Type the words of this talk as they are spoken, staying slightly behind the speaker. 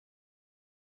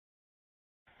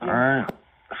Alright.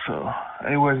 So,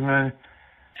 anyways, man.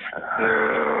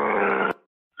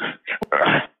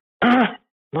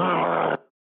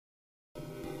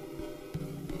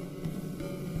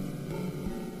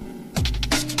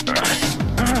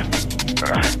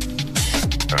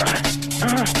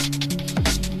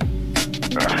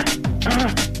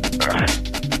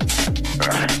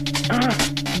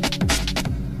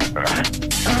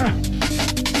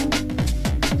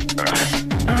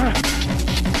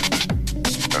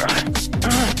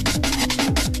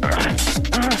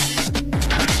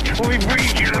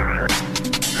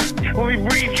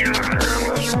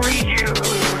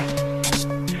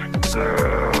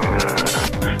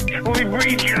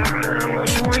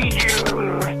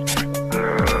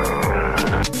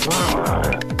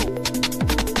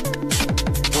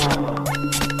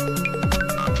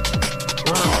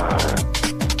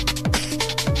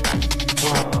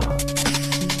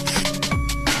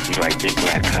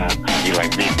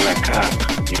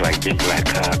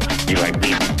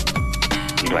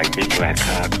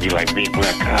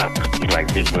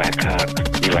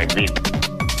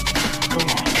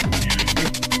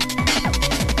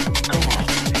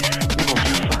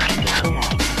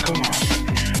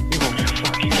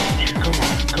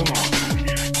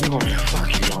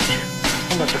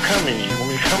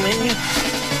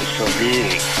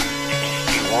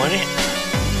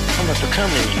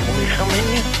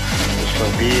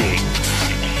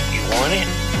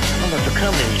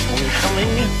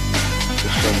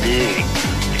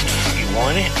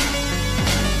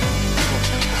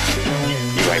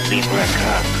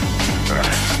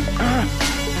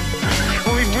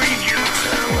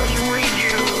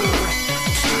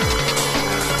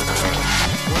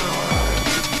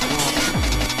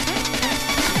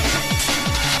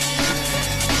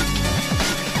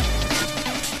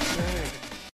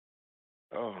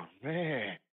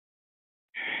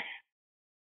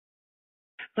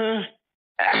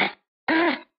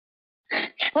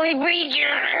 We breed you.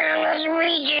 Let's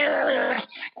read you.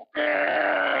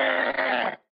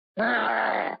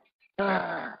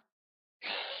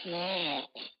 Shit.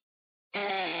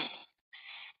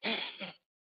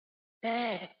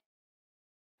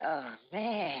 Oh,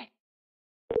 man.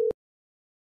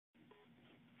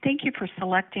 Thank you for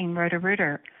selecting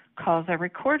Roto-Rooter. Calls are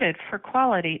recorded for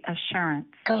quality assurance.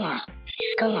 Go on.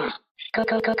 Go on. Go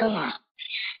on.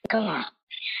 Go on.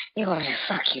 You want to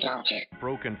fuck you, don't you?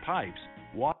 Broken pipes.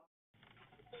 What?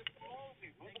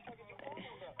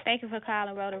 Thank you for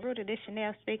calling Roto-Rooter. This is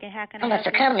Chanel speaking. How can I I'm help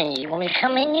about to you? come in you. Want me to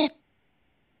come in you?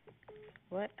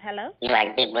 What? Hello? You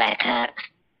like big black cock?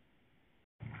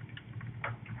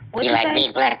 What You you like say?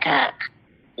 big black cock?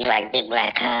 You like big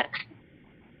black cock?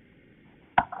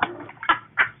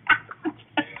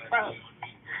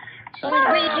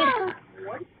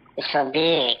 It's so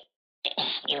big.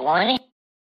 You want it?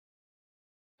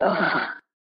 Oh.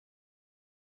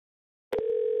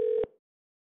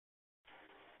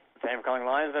 Thank you for calling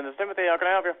Lions and it's Timothy. How can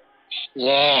I help you?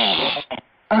 Yeah.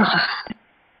 Oh.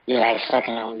 You like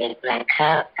sucking on big black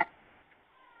cock?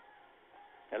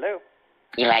 Hello?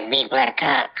 You like big black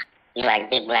cock? You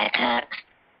like big black cock?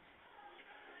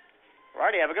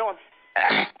 Righty, have a good one.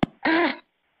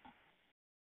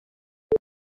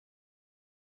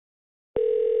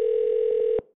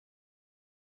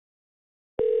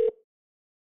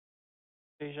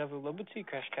 Deja Vu Liberty,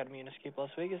 Crash Academy in Escape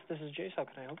Las Vegas. This is Jace. How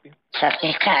can I help you? Suck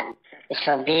this cock. It's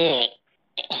so big.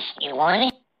 You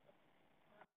want it?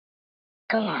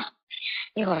 Come on.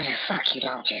 You want me to fuck you,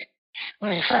 don't you?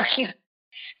 Want me to fuck you?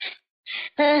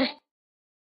 Huh?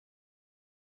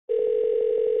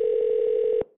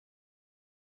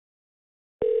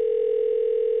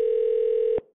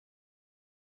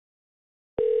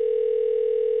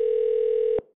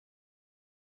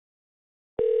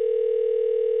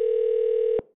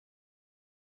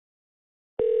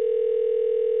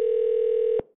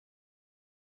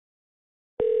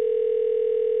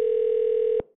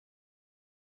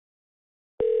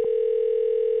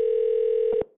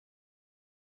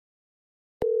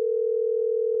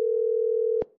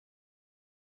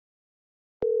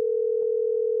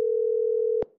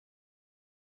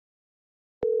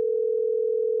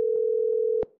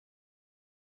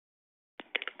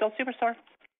 Still Superstore?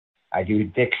 I do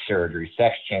dick surgery,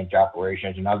 sex change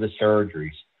operations, and other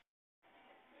surgeries.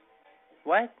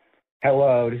 What?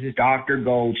 Hello, this is Dr.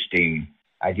 Goldstein.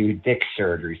 I do dick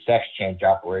surgery, sex change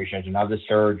operations, and other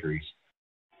surgeries.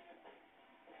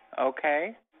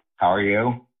 Okay. How are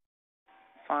you?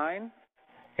 Fine.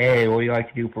 Hey, what do you like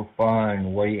to do for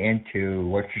fun? What are you into?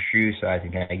 What's your shoe size?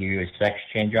 And can I give you a sex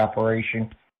change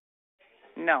operation?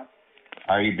 No.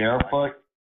 Are you barefoot?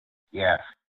 Yes.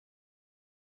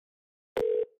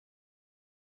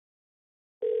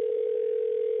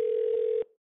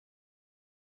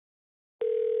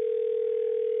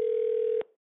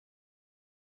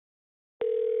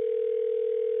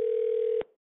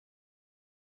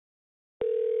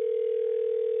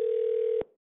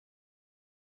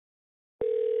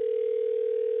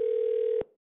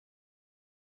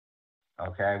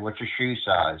 Okay, what's your shoe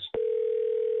size?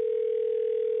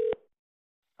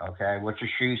 Okay, what's your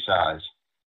shoe size?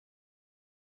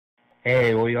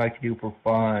 Hey, what do you like to do for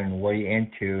fun? What are you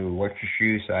into? What's your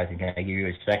shoe size? And can I give you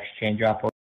a sex change operation?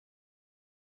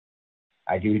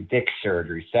 I do dick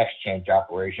surgery, sex change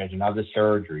operations, and other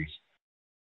surgeries.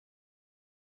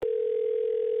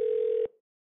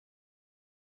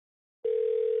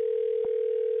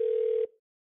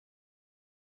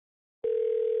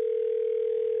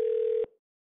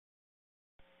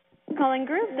 Calling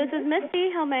group. This is Misty.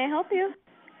 How may I help you?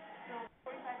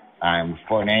 I'm a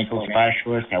foot and ankle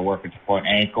specialist. I work at the foot and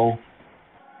ankle.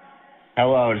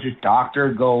 Hello, this is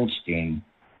Dr. Goldstein.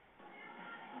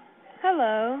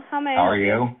 Hello. How may I How help are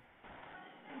you?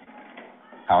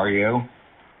 How are you?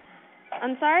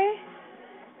 I'm sorry?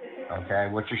 Okay,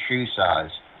 what's your shoe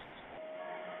size?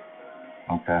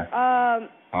 Okay.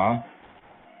 Huh?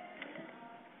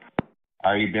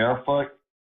 Are you barefoot?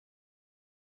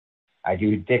 I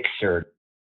do dick surgery.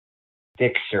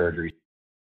 Dick surgery.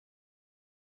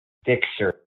 Dick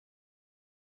sur.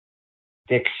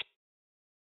 Dicks.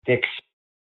 Dicks.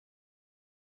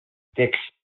 Dicks.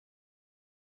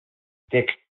 Dick.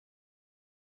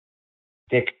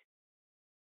 Dick.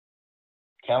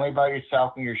 Tell me about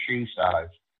yourself and your shoe size.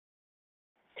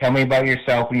 Tell me about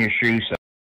yourself and your shoe size.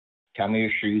 Tell me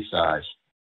your shoe size.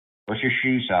 What's your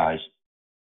shoe size?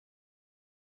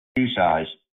 Shoe size.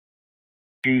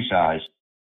 Shoe size.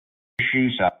 Shoe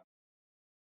size.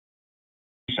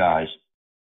 Shoe size.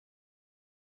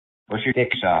 What's your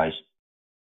dick size?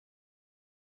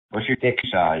 What's your dick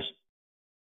size?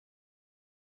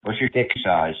 What's your dick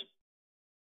size?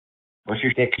 What's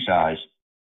your dick size?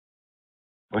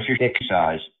 What's your dick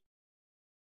size?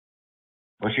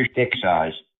 What's your dick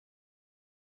size?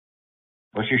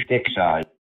 What's your dick size?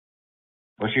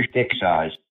 What's your dick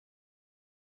size?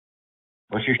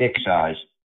 What's your dick size?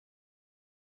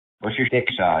 What's your dick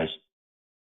size?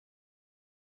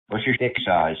 What's your dick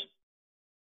size?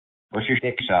 What's your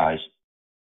dick size?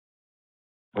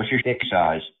 What's your dick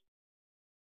size?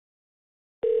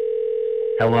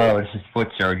 Hello, this is foot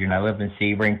surgeon. I live in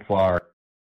Sebring, Florida.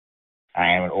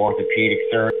 I am an orthopedic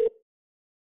surgeon.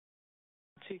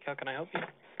 How can I help you?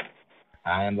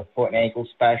 I am the foot and ankle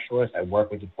specialist. I work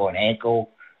with the foot and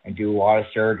ankle and do a lot of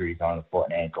surgeries on the foot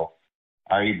and ankle.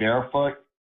 Are you barefoot?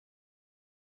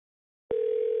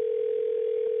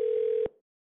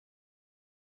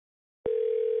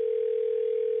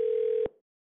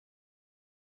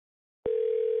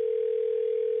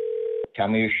 Tell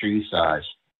me your shoe size.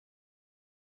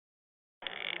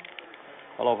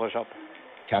 Hello, for shop.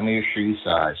 Tell me your shoe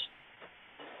size.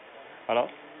 Hello?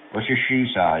 What's your shoe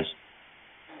size?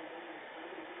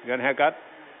 You got a haircut?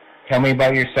 Tell me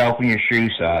about yourself and your shoe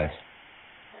size.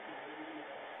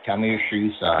 Tell me your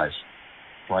shoe size.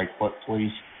 Right foot,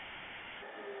 please.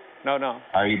 No, no.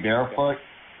 Are you barefoot?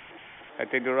 I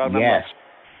take the wrong Yes.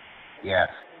 number. Yes.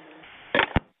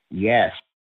 Yes.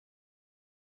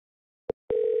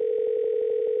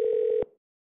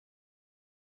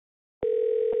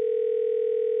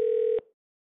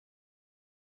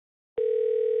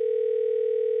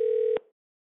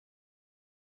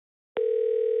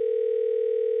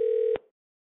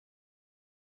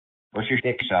 What's your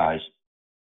dick size?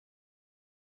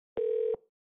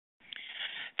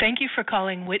 Thank you for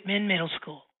calling Whitman Middle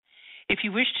School. If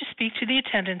you wish to speak to the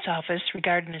attendance office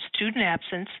regarding a student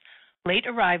absence, late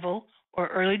arrival, or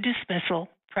early dismissal,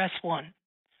 press 1.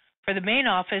 For the main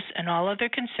office and all other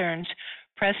concerns,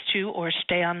 press 2 or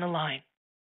stay on the line.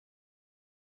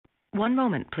 One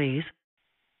moment, please.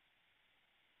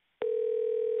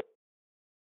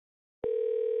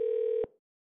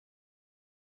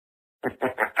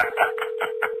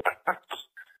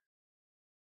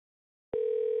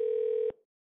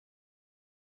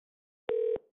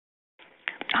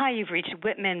 Hi, you've reached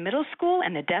Whitman Middle School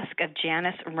and the desk of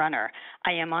Janice Runner.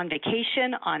 I am on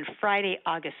vacation on Friday,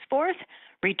 August 4th,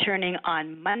 returning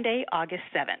on Monday, August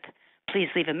 7th. Please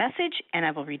leave a message, and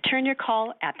I will return your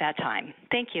call at that time.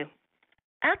 Thank you.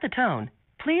 At the tone,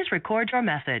 please record your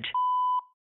message.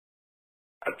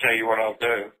 I'll tell you what I'll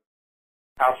do.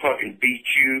 I'll fucking beat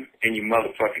you and your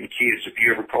motherfucking kids if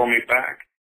you ever call me back.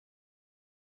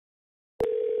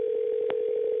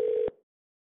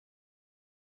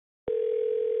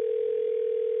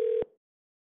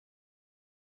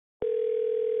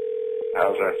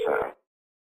 How's that sound?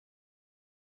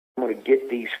 I'm gonna get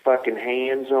these fucking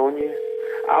hands on you.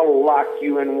 I'll lock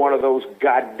you in one of those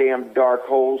goddamn dark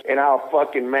holes, and I'll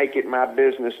fucking make it my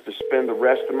business to spend the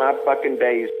rest of my fucking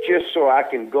days just so I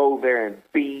can go there and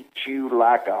beat you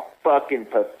like a fucking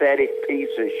pathetic piece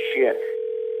of shit.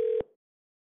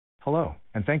 Hello,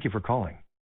 and thank you for calling.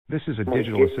 This is a I'm gonna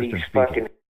digital get assistant these speaking. fucking-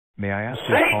 May I ask who's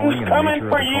calling and the coming nature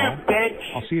of for the you, call?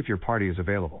 bitch. I'll see if your party is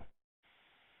available.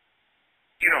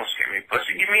 You don't scare me,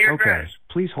 pussy. Give me your Okay, address.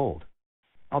 please hold.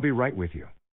 I'll be right with you.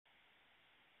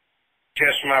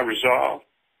 Test my resolve.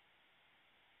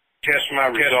 Test my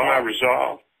resolve. Test my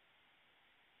resolve.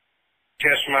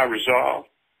 Test my resolve.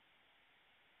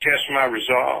 Test my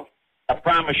resolve. I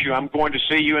promise you, I'm going to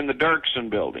see you in the Dirksen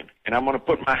building, and I'm going to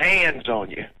put my hands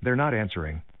on you. They're not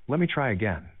answering. Let me try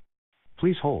again.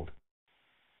 Please hold.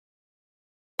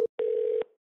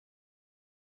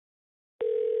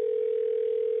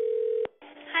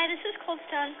 Hi, this is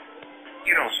Coldstone.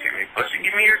 You don't scare me, pussy.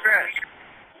 Give me your address.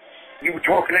 You were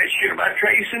talking that shit about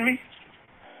tracing me?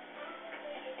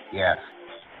 Yes.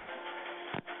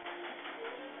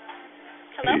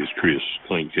 Hello? Hey, it's Chris,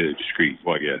 clean cut, discreet,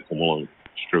 white guy, home alone,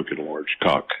 stroking a large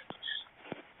cock.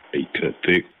 8 cut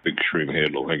thick, big extreme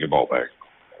head, low hanging ball back.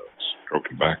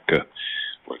 Stroking back, like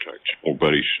more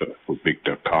buddies with big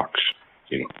duck cocks,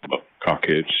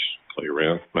 cockheads, play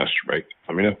around, masturbate.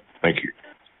 Let me know. Thank you.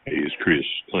 Hey, it's Chris,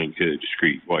 clean cut,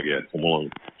 discreet, white guy, home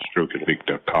alone, stroking big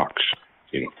duck cocks,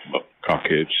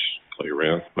 cockheads, play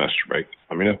around, masturbate.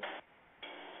 Let me know.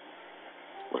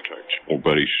 More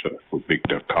buddies with big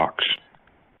duck cocks.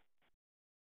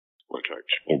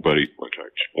 More buddies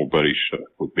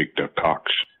with big duck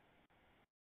cocks.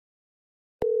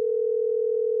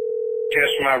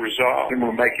 Test my resolve. I'm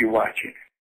going to make you watch it.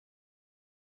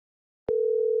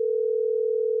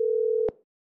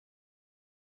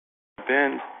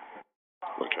 Ben.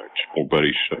 More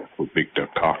buddies with big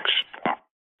duck cocks.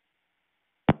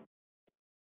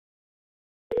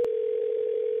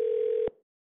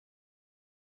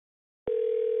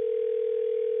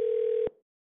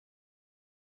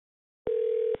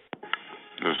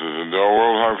 This is Adele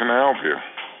World. How can I help you?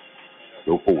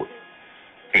 Go for it.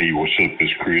 Hey, what's up? This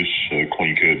is Chris,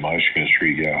 clean cut Mexican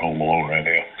street guy, home alone right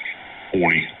now.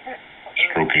 Horny,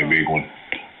 stroking a big one.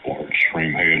 Large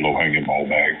stream head, low hanging ball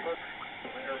bag.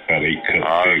 About 8 cut It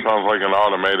thick. sounds like an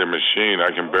automated machine. I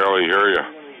can barely hear you.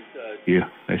 Yeah,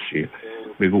 that's it.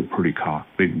 Big old pretty cock,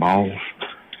 big balls,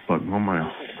 fuck my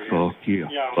mouth, fuck yeah,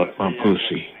 fuck my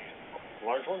pussy.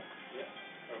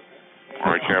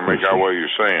 I can't make out what you're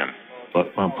saying. Fuck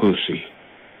my pussy.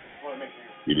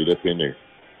 Get it up in there.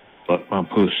 Fuck my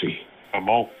pussy. Come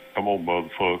on,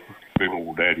 motherfucker. Big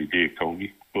old daddy dick on you.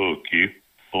 Fuck you.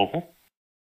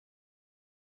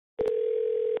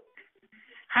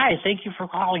 Hi, thank you for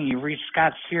calling. You reached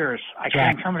Scott Sears. I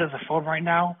can't come to the phone right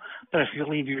now, but if you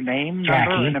leave your name,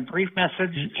 number, and a brief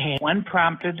message, when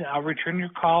prompted, I'll return your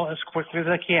call as quickly as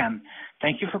I can.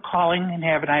 Thank you for calling, and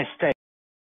have a nice day.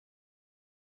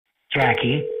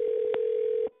 Jackie.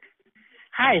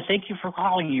 Hi, thank you for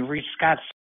calling. You reached Scott.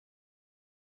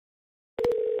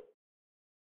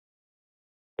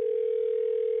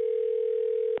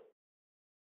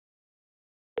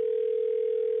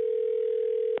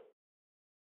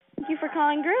 Thank you for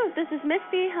calling Groove. This is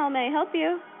Misty. How may I help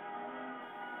you?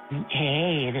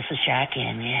 Hey, this is Jackie,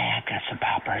 and yeah, I've got some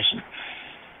poppers.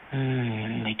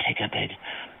 Let me take a big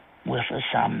whiff of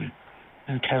some.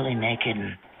 I'm totally naked.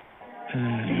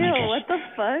 And, Ew, what the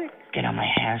fuck? Get on my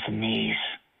hands and knees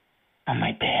on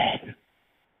my bed.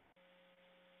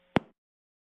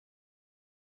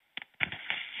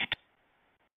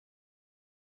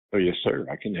 Oh, yes, sir.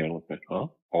 I can handle it, huh?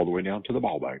 All the way down to the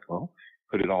ball bag, huh?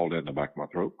 Put it all down the back of my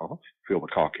throat, huh? Feel the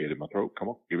cock head in my throat. Come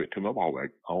on, give it to my ball bag.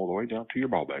 All the way down to your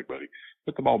ball bag, buddy.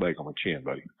 Put the ball bag on my chin,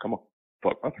 buddy. Come on.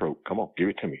 Fuck my throat. Come on, give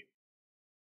it to me.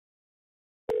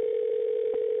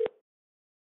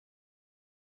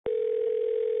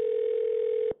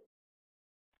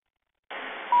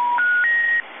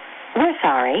 We're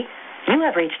sorry. You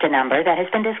have reached a number that has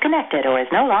been disconnected or is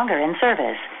no longer in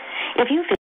service. If you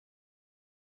feel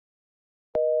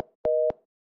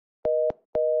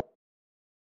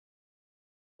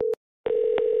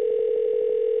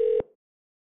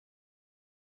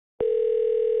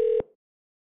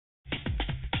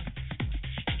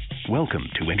Welcome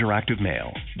to Interactive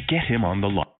Mail. Get him on the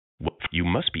line. You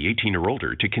must be 18 or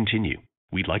older to continue.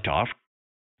 We'd like to offer.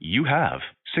 You have.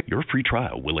 Your free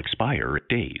trial will expire in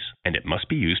days, and it must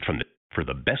be used for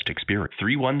the best experience.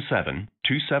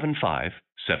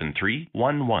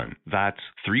 317-275-7311. That's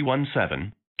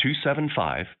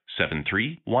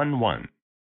 317-275-7311.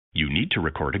 You need to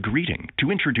record a greeting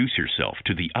to introduce yourself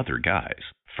to the other guys.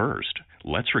 First,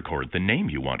 let's record the name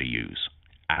you want to use.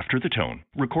 After the tone,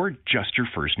 record just your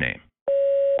first name.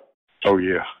 Oh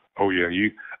yeah.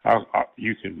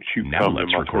 You can shoot now something let's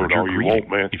in my record throat your all you greeting. want,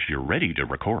 man. If you're ready to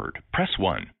record, press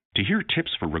 1. To hear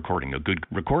tips for recording a good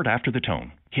record after the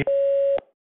tone, hit.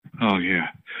 Oh yeah.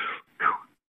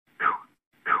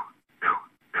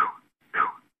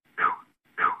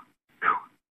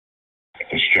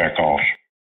 jackoff.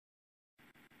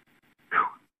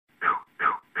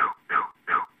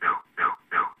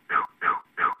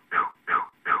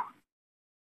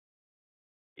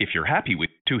 If you're happy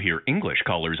with to hear English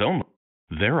callers only,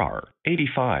 there are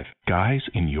 85 guys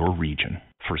in your region.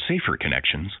 For safer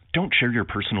connections, don't share your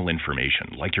personal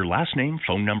information like your last name,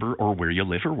 phone number, or where you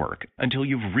live or work until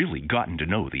you've really gotten to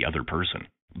know the other person.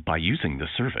 By using the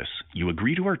service, you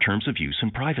agree to our terms of use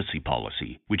and privacy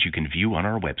policy, which you can view on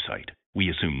our website. We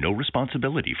assume no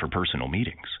responsibility for personal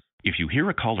meetings. If you hear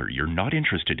a caller you're not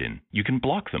interested in, you can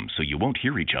block them so you won't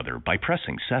hear each other by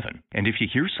pressing 7. And if you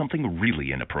hear something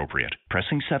really inappropriate,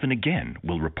 pressing 7 again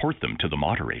will report them to the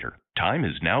moderator. Time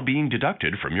is now being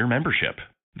deducted from your membership.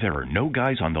 There are no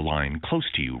guys on the line close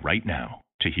to you right now.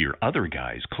 To hear other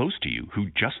guys close to you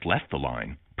who just left the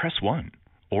line, press 1.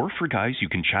 Or for guys you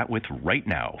can chat with right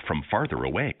now from farther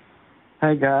away.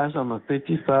 Hey guys, I'm a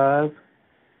 55,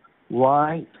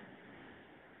 white,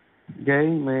 gay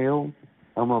male.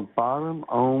 I'm a bottom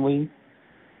only.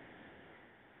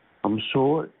 I'm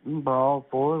short and broad,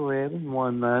 4'11",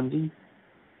 190.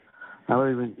 I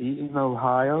live in Eaton,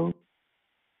 Ohio.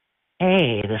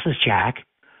 Hey, this is Jack.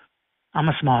 I'm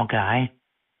a small guy,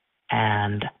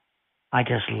 and I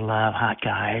just love hot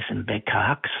guys and big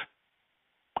cocks.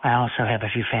 I also have a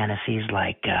few fantasies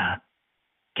like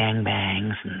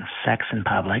gangbangs and sex in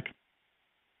public.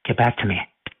 Get back to me.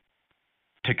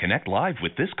 To connect live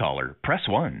with this caller, press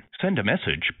 1. Send a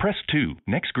message, press 2.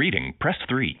 Next greeting, press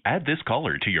 3. Add this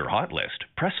caller to your hot list,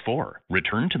 press 4.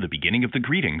 Return to the beginning of the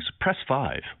greetings, press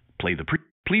 5. Play the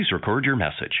Please record your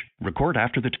message. Record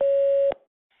after the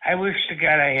I wish to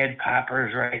God I had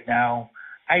poppers right now.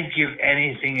 I'd give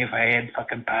anything if I had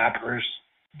fucking poppers.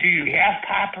 Do you have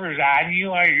poppers on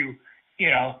you? Are you,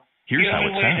 Here's the how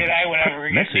only it way sounds. that I would ever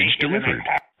get Message naked in my delivered.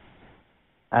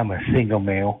 I'm a single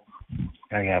male.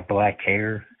 I got black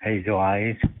hair, hazel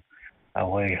eyes. I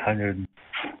weigh 100.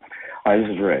 Hi, this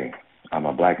is Ray. I'm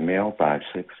a black male,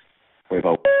 5'6".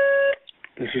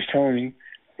 This is Tony.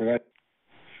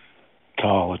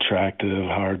 Tall, attractive,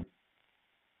 hard.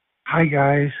 Hi,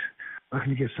 guys. Looking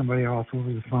to get somebody off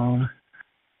over the phone.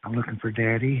 I'm looking for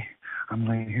Daddy. I'm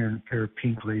laying here in a pair of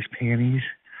pink lace panties.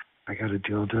 I got a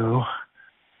dildo.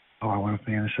 Oh, I want to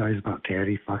fantasize about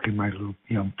Daddy fucking my little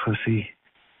young pussy.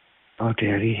 Oh,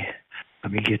 Daddy,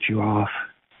 let me get you off.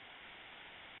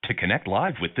 To connect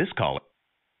live with this caller.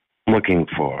 I'm looking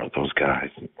for those guys,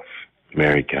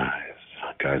 married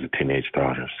guys with teenage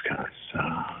daughters,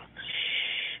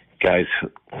 guys who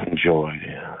enjoy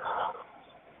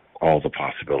all the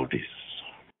possibilities.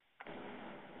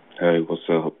 Hey, what's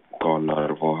up? Calling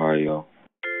out of Ohio.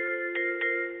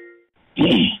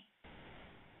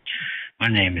 My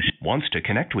name is... Wants to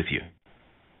connect with you.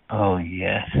 Oh,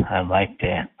 yes, I like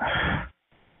that.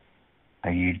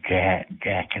 Are you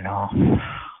jacking off?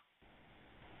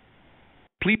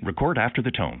 Please record after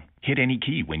the tone. Hit any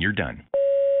key when you're done.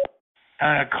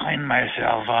 I'm gonna clean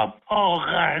myself up. Oh,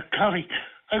 God, Cully.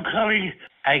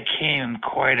 I came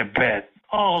quite a bit.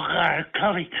 Oh, God,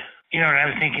 Cully. You know what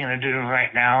I'm thinking of doing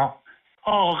right now?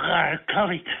 Oh, God,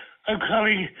 Cully.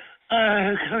 Cully.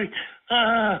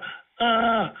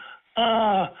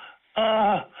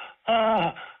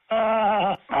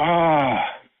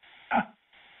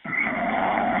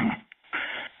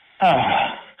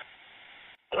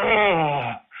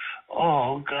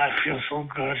 Oh, God, feels so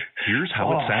good. Here's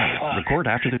how it sounds. Fuck. Record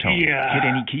after the tone. Yeah. Hit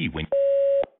any key when...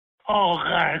 Oh,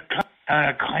 God, I'm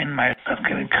gonna clean myself,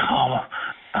 getting calm.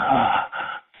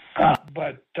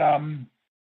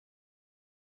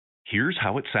 Here's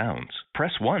how it sounds.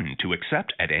 Press 1 to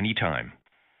accept at any time.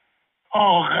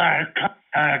 Oh, God,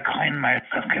 I'm gonna clean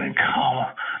myself, getting calm.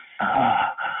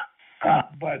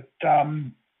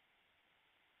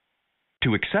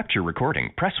 To accept your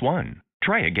recording, press 1.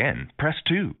 Try again. Press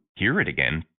 2. Hear it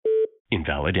again.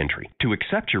 Invalid entry. To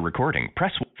accept your recording,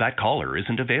 press 1. That caller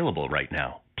isn't available right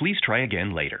now. Please try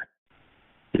again later.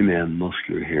 Hey man,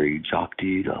 muscular, hairy jock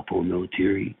dude, full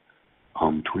military.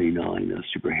 I'm 29,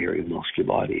 super hairy, muscular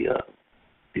body,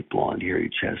 big blonde, hairy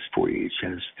chest, 48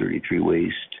 chest, 33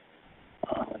 waist.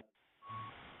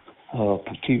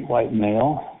 Petite white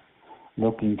male,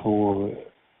 looking for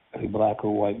a black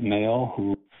or white male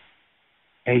who...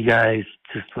 Hey guys,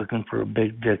 just looking for a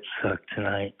big dick suck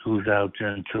tonight. Who's out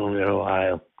there in Toledo,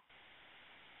 Ohio?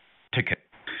 Ticket.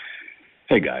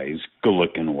 Hey guys, good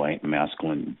looking, white,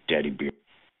 masculine, daddy beard.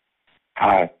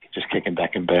 Hi, just kicking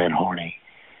back in bed, horny.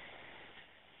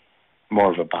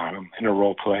 More of a bottom in a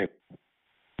role play.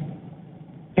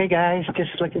 Hey guys,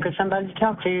 just looking for somebody to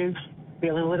talk to.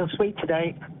 Feeling a little sweet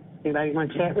today. Anybody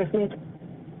want to chat with me?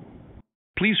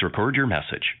 Please record your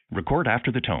message. Record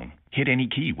after the tone. Hit any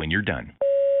key when you're done.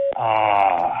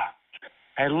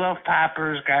 I love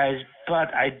poppers, guys,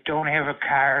 but I don't have a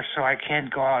car, so I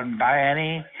can't go out and buy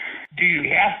any. Do you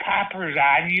have poppers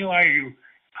on you? Are you?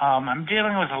 I'm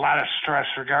dealing with a lot of stress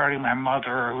regarding my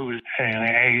mother, who's.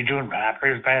 Anyway, are you doing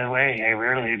poppers, by the way? I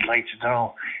really would like to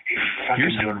know if you're fucking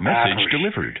Here's doing a message poppers.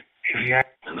 delivered. If you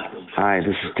Hi,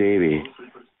 this is Davey.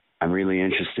 I'm really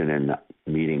interested in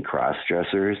meeting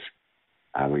cross-dressers.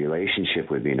 A relationship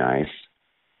would be nice.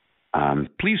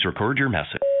 Please record your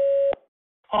message.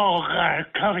 Oh, God, I'm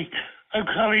coming. I'm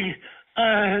coming.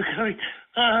 I'm coming.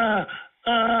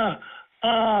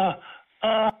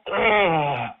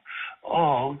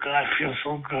 Oh, God, I feel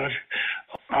so good.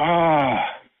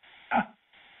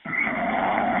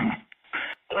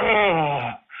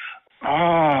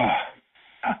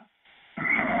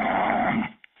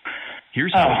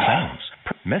 Here's how it sounds.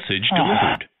 Message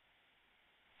delivered.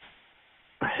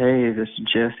 Hey, this is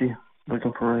Jesse.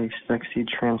 Looking for a sexy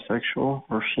transsexual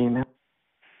or female.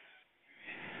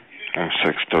 I'm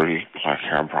 6'3", black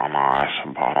hair, brown eyes,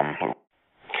 and bottom.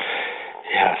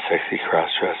 Yeah, sexy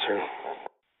crossdresser.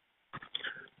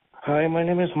 Hi, my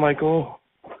name is Michael.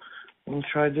 I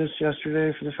tried this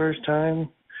yesterday for the first time.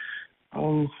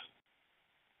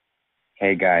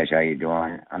 Hey guys, how you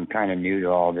doing? I'm kind of new to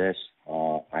all this.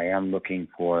 I am looking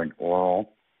for an oral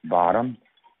bottom.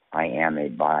 I am a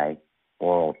bi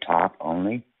oral top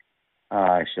only.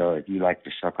 So if you like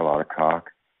to suck a lot of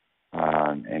cock,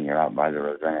 and you're out by the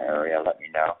Ravenna area, let me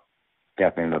know.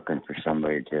 Definitely looking for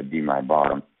somebody to be my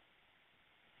bottom.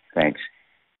 Thanks.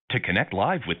 To connect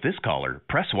live with this caller,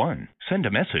 press 1. Send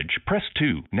a message, press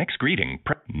 2. Next greeting,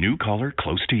 new caller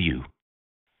close to you.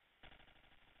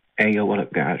 Hey, yo, what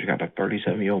up, guys? You got a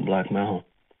 37-year-old black male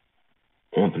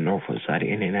on the northwest side of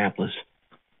Indianapolis.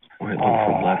 We're looking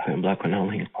for black and black one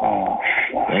only. Love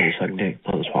to suck dick,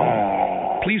 plus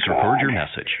swallow. Please record your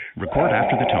message. Record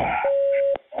after the tone.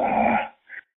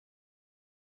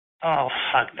 Oh,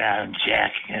 fuck that. I'm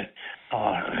jacking it.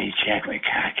 Oh, let me jack my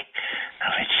cock.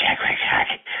 Let me jack my cock.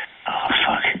 Oh,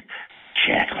 fuck.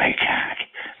 Jack my cock.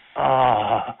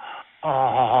 Oh,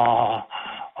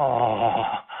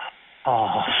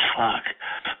 fuck.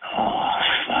 Oh,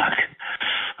 fuck.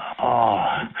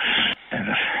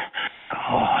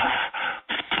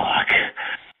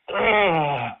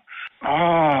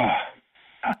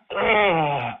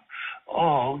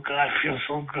 Oh, God, I feel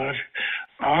so good.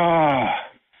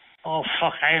 Oh,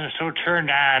 fuck, I am so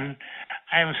turned on.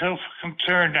 I am so fucking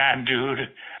turned on, dude.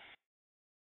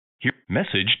 Here,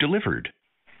 message delivered.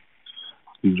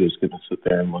 You just gonna sit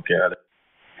there and look at it.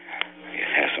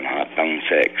 Have some hot phone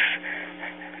sex.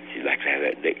 You'd like to have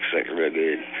that dick sucked real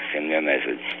good. Send me a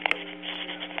message.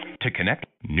 To connect,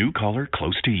 new caller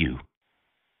close to you.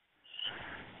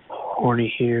 Horny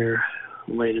here,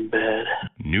 laid in bed.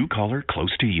 New caller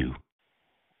close to you.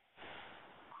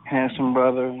 Handsome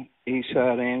brother,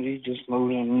 Eastside Andy, just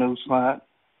moved in a new slot.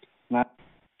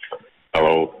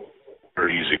 Hello.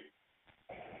 Easy.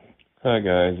 Hi,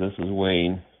 guys. This is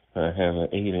Wayne. I have an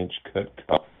 8-inch cut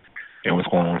cock. And what's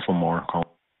going on some more?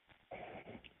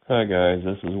 Hi, guys.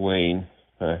 This is Wayne.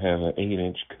 I have an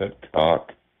 8-inch cut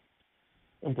cock.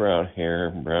 Brown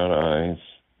hair, brown eyes,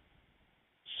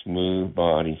 smooth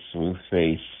body, smooth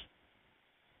face,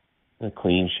 a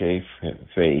clean-shaved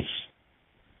face.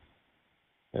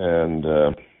 And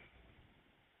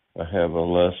I have a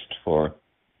lust for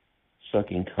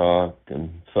sucking cock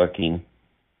and fucking.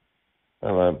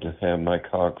 I love to have my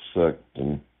cock sucked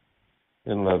and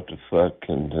love to fuck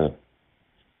and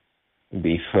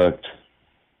be fucked.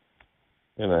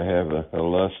 And I have a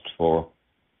lust for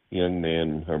young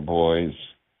men or boys.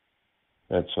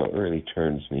 That's what really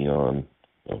turns me on.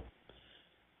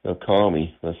 So call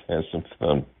me. Let's have some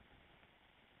fun.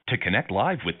 To connect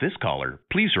live with this caller,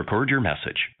 please record your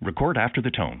message. Record after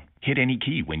the tone. Hit any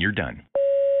key when you're done.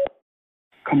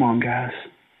 Come on, guys.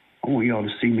 I want y'all to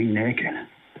see me naked.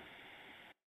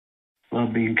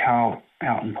 Love being caught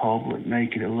out in public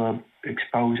naked. I love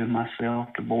exposing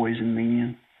myself to boys and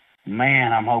men.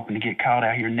 Man, I'm hoping to get caught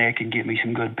out here naked and get me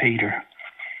some good Peter.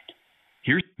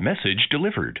 Here's message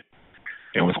delivered.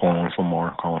 And what's going on some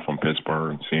more? Calling from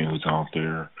Pittsburgh and seeing who's out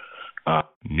there.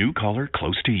 New caller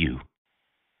close to you.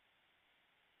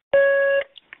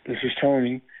 This is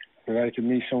Tony. I'd like to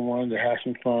meet someone to have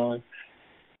some fun.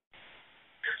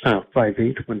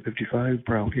 5'8", 155,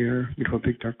 brown hair, beautiful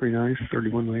big dark green eyes,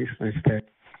 31 waist, nice day.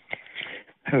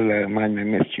 Hello, my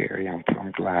name is Jerry. I'm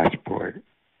from Glassport.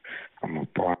 I'm a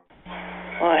boy.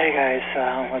 Well, hey guys,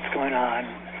 what's going on?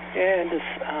 Yeah,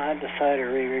 I decided to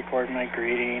re-record my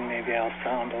greeting. Maybe I'll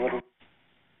sound a little.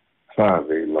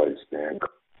 Sorry, light stand.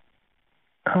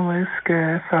 Hello,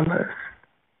 scared fellas.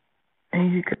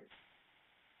 And you can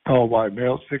Tall white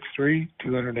male, 6'3",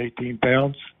 218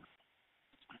 pounds.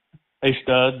 Hey,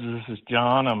 Studs, this is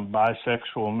John. I'm a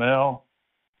bisexual male.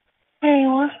 Hey,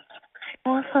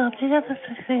 what's up? You got the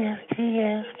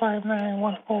 60STS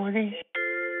 59140.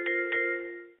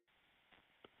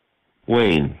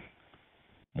 Wayne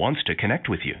wants to connect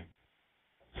with you.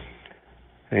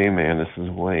 Hey man, this is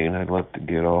Wayne. I'd love to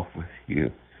get off with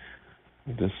you.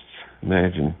 Just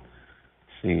imagine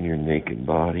seeing your naked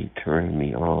body turning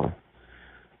me on,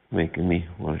 making me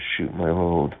want to shoot my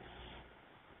load.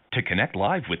 To connect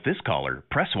live with this caller,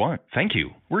 press 1. Thank you.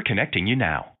 We're connecting you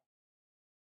now.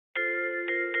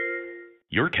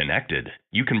 You're connected.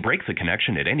 You can break the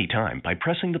connection at any time by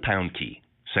pressing the pound key.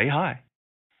 Say hi.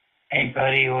 Hey,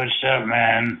 buddy, what's up,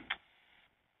 man?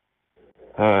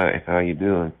 Hi, how you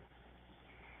doing?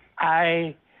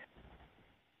 I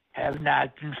have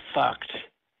not been fucked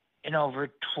in over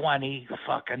 20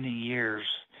 fucking years.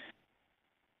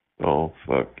 Oh,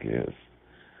 fuck yes.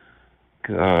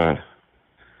 God,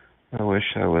 I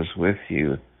wish I was with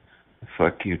you.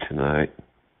 Fuck you tonight.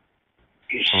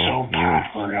 You're so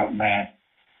powered up, man.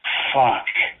 Fuck.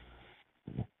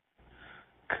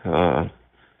 God,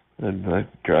 I'd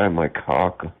like to drive my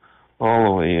cock all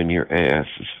the way in your ass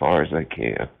as far as I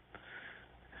can.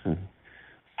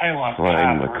 I want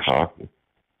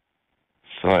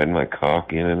slide my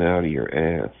cock in and out of your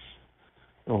ass.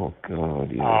 Oh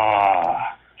God,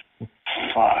 yeah.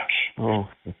 Fuck. Oh.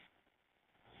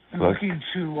 I'm looking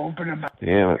to open them up.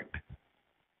 Damn it.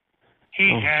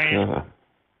 Hey, guys. God.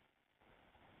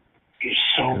 You're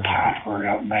so powered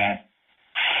up, man.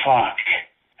 Fuck.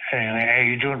 Anyway, are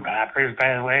you doing poppers,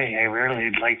 by the way? I really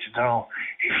would like to know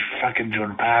if you're fucking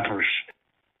doing poppers.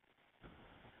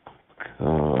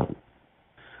 God.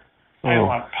 I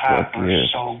want poppers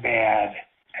so bad.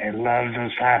 I love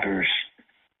those poppers.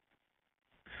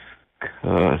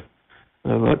 God.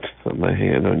 I'd like to put my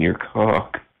hand on your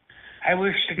cock. I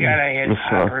wish to God I had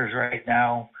poppers right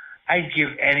now. I'd give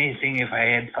anything if I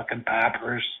had fucking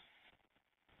poppers.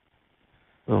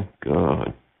 Oh,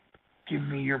 God. Give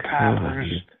me your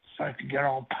poppers so I can get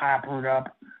all poppered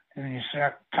up and then you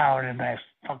start pounding my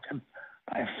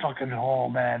fucking hole,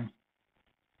 man.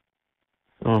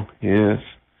 Oh, yes.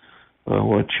 I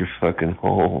want your fucking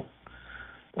hole.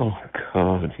 Oh,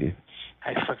 God, yes.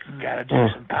 I fucking gotta do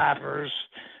some poppers.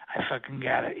 I fucking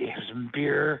gotta have some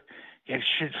beer, get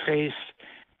shit-faced.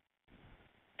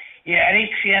 Yeah, any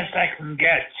chance I can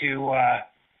get to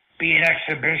be an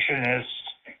exhibitionist,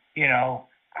 you know,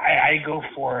 I go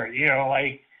for it. You know,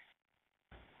 like,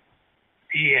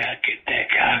 yeah, get that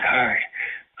cock hard.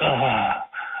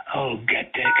 Oh,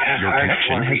 get that cock Your hard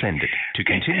connection for has me. ended. To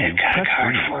continue, press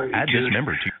 3. Add this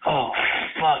member to... Oh,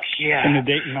 fuck yeah. In the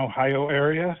Dayton, Ohio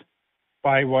area,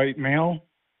 bi white male,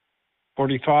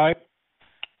 45.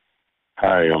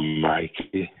 Hi, I'm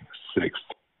Mikey, 6.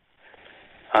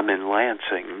 I'm in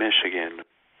Lansing, Michigan.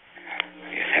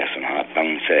 Just have some hot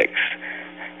bone sex.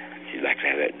 She'd like to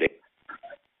have that dick.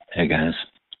 Hey, guys.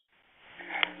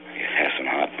 Just have some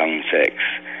hot bone sex.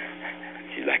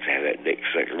 She'd like to have that dick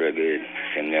sucked real good.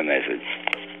 Send me a message.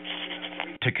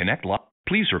 To connect live,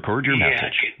 please record your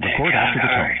message. Record after the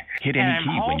tone. Hit any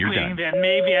key when you're done. I'm hoping that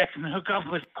maybe I can hook up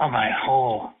with my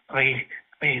hole. Let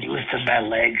me lift up my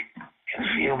leg and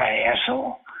feel my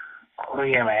asshole. Oh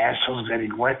yeah, my asshole's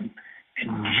getting wet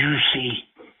and juicy.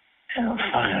 Oh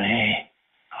fucking hey.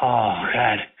 Oh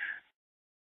God.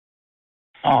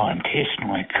 Oh, I'm tasting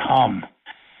my cum.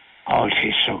 Oh, it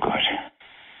tastes so good.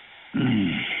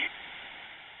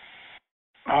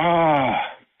 Oh.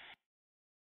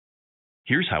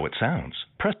 Here's how it sounds.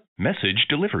 Press message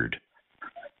delivered.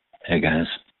 Hey, guys.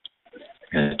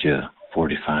 Got you a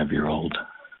 45-year-old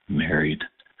married.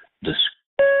 This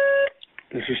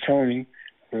is Tony.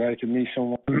 Would like to meet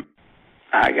someone.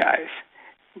 Hi, guys.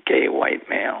 Gay white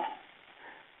male.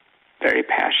 Very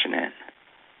passionate.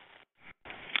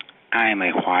 I am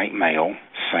a white male,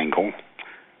 single.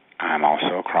 I'm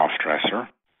also a cross-dresser.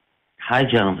 Hi,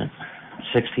 gentlemen.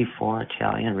 64,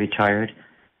 Italian, retired,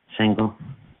 single,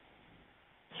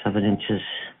 7 inches.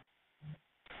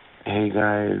 Hey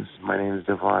guys, my name is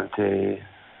Devontae.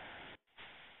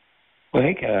 Well,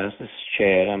 hey guys, this is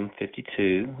Chad. I'm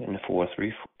 52 in the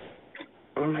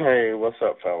 434. Hey, what's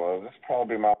up, fella? This is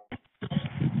probably my...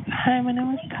 Hi, my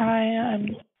name is Kaya.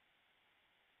 I'm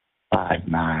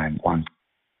 591.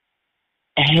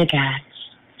 Hey guys,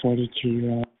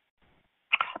 42-year-old.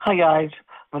 Hi guys,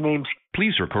 my name's...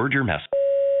 Please record your message.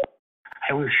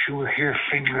 I wish you were here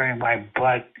fingering my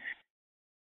butt.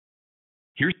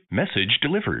 Here's message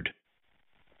delivered.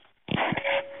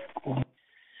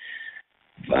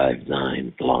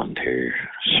 5'9", blonde hair,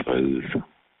 smooth,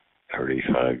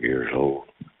 35 years old.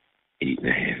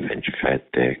 8.5-inch fat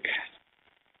dick.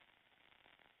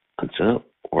 What's up?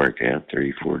 Work out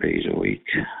 34 days a week.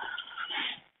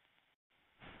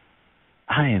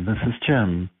 Hi, this is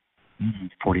Jim. I'm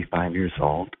 45 years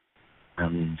old.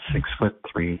 I'm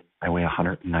 6'3". I weigh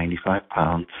 195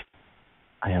 pounds.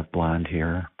 I have blonde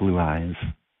hair, blue eyes,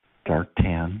 dark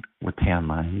tan with tan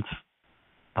lines,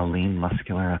 a lean,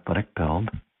 muscular, athletic build.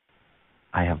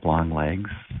 I have long legs,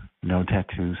 no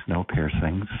tattoos, no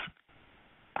piercings.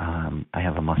 I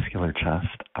have a muscular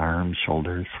chest, arms,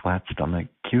 shoulders, flat stomach,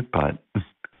 cute butt.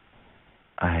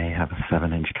 I have a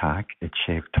 7-inch cock. It's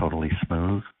shaved totally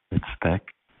smooth. It's thick,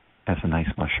 has a nice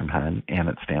mushroom head, and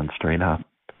it stands straight up.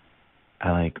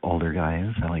 I like older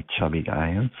guys. I like chubby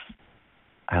guys.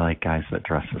 I like guys that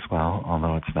dress as well,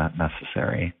 although it's not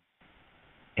necessary.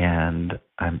 And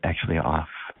I'm actually off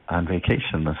on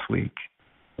vacation this week.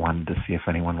 Wanted to see if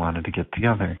anyone wanted to get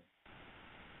together.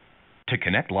 To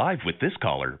connect live with this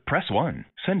caller, press 1.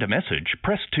 Send a message,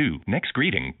 press 2. Next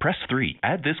greeting, press 3.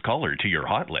 Add this caller to your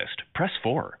hot list, press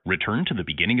 4. Return to the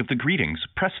beginning of the greetings,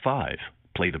 press 5.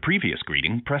 Play the previous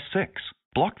greeting, press 6.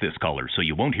 Block this caller so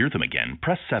you won't hear them again,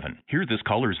 press 7. Hear this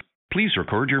caller's... Please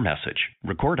record your message.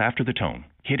 Record after the tone.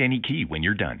 Hit any key when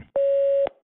you're done.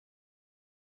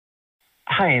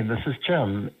 Hi, this is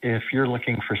Jim. If you're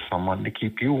looking for someone to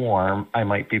keep you warm, I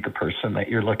might be the person that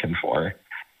you're looking for.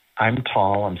 I'm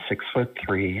tall. I'm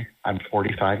 6'3". I'm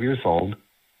 45 years old.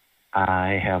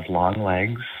 I have long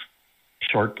legs,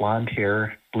 short blonde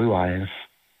hair, blue eyes.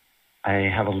 I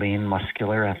have a lean,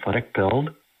 muscular, athletic build.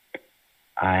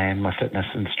 I'm a fitness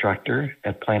instructor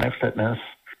at Planet Fitness,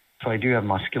 so I do have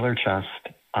muscular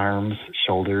chest, arms,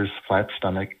 shoulders, flat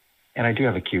stomach, and I do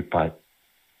have a cute butt.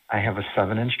 I have a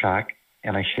 7-inch cock,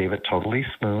 and I shave it totally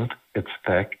smooth. It's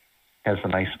thick, has a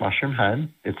nice mushroom head.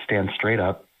 It stands straight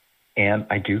up, and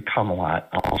I do come a lot.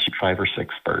 I'll shoot 5 or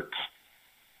 6 spurts.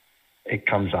 It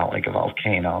comes out like a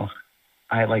volcano.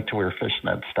 I like to wear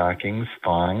fishnet stockings,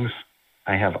 thongs.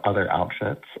 I have other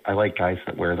outfits. I like guys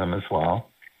that wear them as well.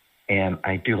 And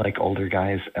I do like older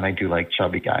guys, and I do like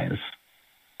chubby guys.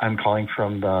 I'm calling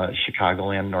from the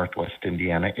Chicagoland, Northwest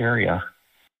Indiana area.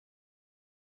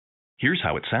 Here's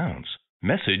how it sounds.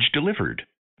 Message delivered.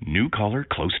 New caller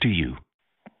close to you.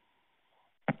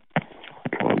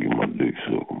 I'll get my dick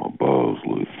sucked and my balls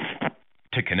loose.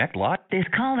 To connect live. This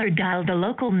caller dialed the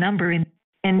local number in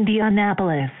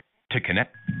Indianapolis. To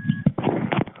connect.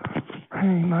 Hey,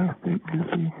 nice dick,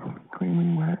 juicy,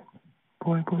 creamy, wet,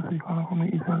 boy pussy calling from the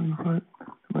east side of the foot,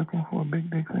 looking for big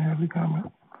dicks and heavy comments.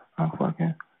 I'm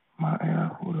fucking my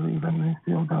ass with a lemon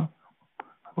steel dog.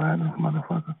 Ride this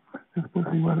motherfucker. This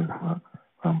pussy wet as fuck.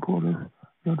 Come pull this.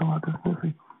 Yo, don't want this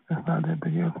pussy. That's not that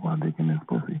big ass while dick in this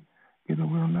pussy. Get a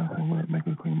real nice and wet, make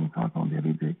a creamy talk on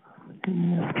daddy dick. Hit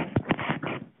me up.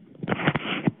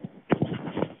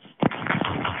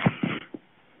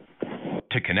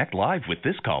 To connect live with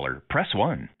this caller, press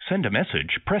 1. Send a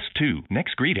message, press 2.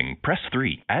 Next greeting, press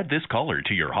 3. Add this caller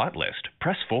to your hot list,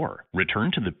 press 4.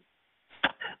 Return to the...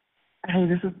 Hey,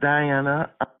 this is Diana.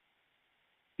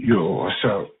 Yo, what's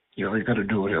up? Yo, you gotta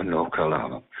do it in North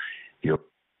Carolina. Yo.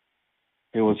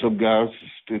 Hey, what's up, guys?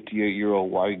 This is 58-year-old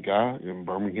white guy in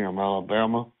Birmingham,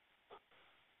 Alabama.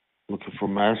 Looking for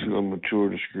masculine, mature,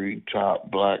 discreet, top,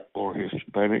 black, or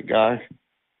Hispanic guy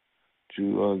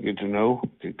to get to know,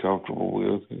 get comfortable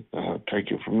with,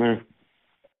 take it from there.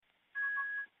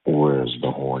 Where's the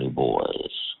horny boys?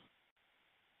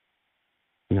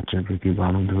 Let your Ricky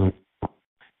Bottom do it.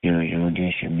 Yo,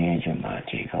 this your man,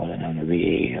 Jamati, calling on the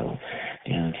radio.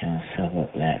 Downtown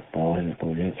suburb, black boys, but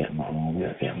look at my own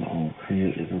whip, got my own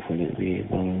crib, looking for the red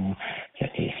bone, got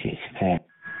that 6-pack.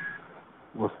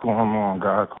 What's going on,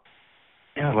 guys?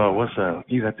 Hello, what's up?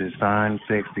 You got this fine,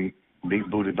 sexy,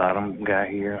 big booty bottom guy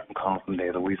here. I'm calling from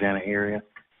the Louisiana area.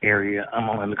 I'm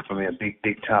only looking for me a big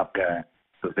dick top guy.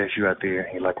 So if that's you out there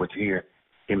and you like what you hear,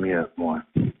 hit me up, boy.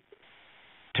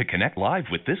 To connect live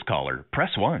with this caller,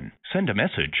 press 1. Send a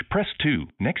message, press 2.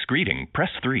 Next greeting, press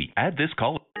 3. Add this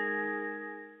caller.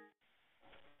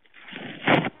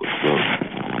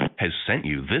 Has sent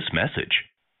you this message.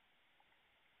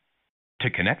 To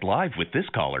connect live with this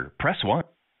caller, press 1.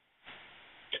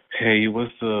 Hey,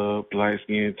 what's up, light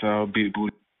skin, tall, big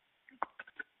booty?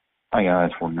 Hi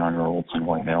guys, 49-year-old single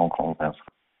white male calling us.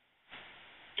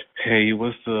 Hey,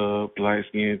 what's up, light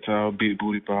skin, tall, big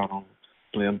booty bottom,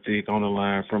 slim thick on the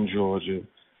line from Georgia.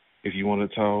 If you want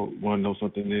to talk, want to know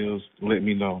something else, let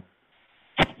me know.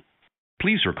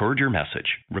 Please record your message.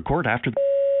 Record after.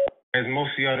 As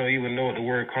most of y'all don't even know what the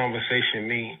word conversation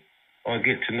means or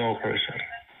get to know a person.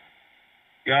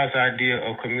 Y'all's idea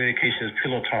of communication is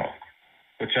pillow talk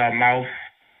with y'all mouth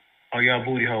or y'all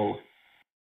booty hole.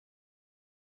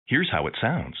 Here's how it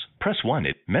sounds. Press 1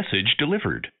 at message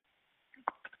delivered.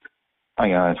 Hi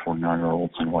guys,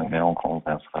 49-year-old single white male calling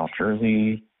out South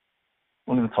Jersey.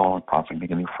 Looking to call and possibly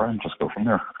get a new friend. Just go from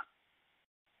there.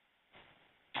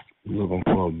 Looking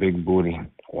for a big booty,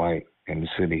 white, in the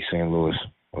city, St. Louis.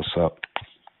 What's up?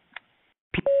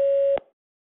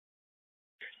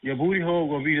 Your booty hole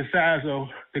gonna be the size of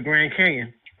the Grand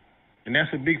Canyon. And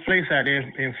that's a big place out there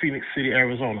in Phoenix City,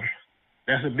 Arizona.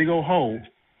 That's a big old hole.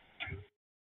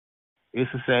 It's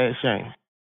a sad shame.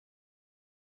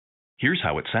 Here's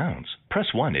how it sounds. Press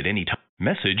 1 at any time.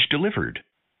 Message delivered.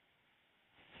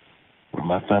 Where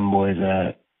my femboy's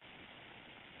at.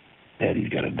 Daddy's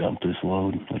got to dump this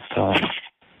load. Let's talk.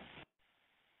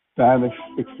 I'm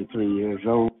 63 years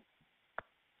old.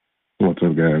 What's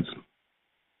up, guys?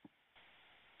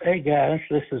 Hey, guys,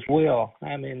 this is Will.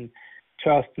 I'm in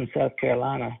Charleston, South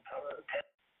Carolina.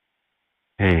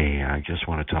 Hey, I just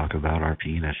want to talk about our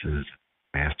penises,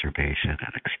 masturbation,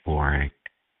 and exploring.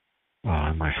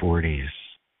 In my 40s,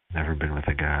 never been with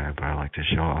a guy, but I like to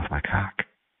show off my cock.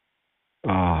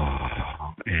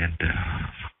 And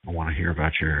I want to hear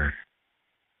about your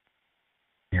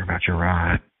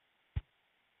ride.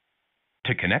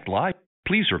 To connect live,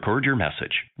 please record your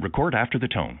message. Record after the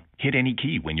tone. Hit any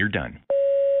key when you're done.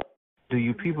 Do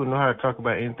you people know how to talk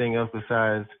about anything else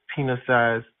besides penis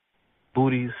size,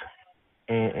 booties,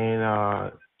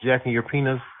 and jacking your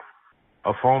penis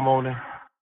or foam molding?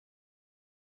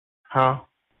 Huh?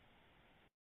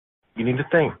 You need to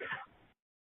think.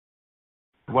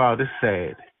 Wow, this is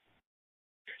sad.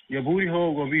 Your booty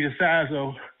hole gonna be the size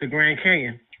of the Grand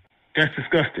Canyon. That's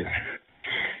disgusting.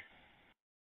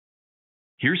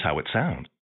 Here's how it sounds.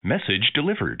 Message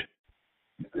delivered.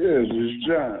 Yes, it's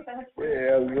John. Hey,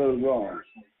 how's it going?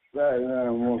 Right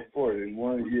now, 140.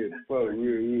 Want to get fucked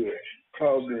real good.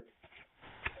 Call me.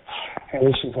 Hey,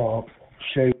 this is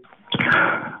Shay.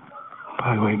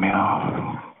 By the way,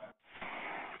 meow.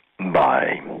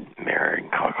 By Mary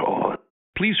Cockle.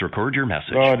 Please record your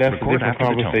message. Oh, that's record a different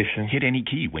after the conversation. tone. Hit any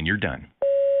key when you're done.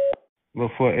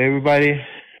 But for everybody,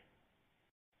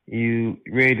 you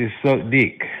ready to suck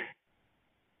dick?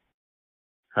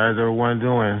 How's everyone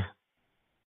doing?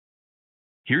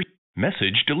 Here's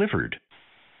message delivered.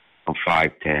 I'm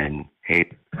 5'10". Hey.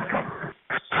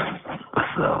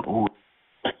 So,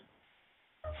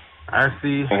 I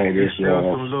see there's still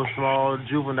some little small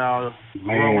juvenile Man.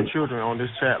 grown children on this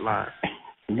chat line.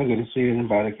 Look at it, see if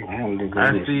anybody can handle it.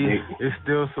 I see it's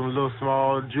still some little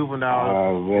small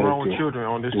juvenile grown children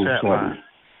on this chat line.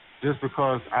 Just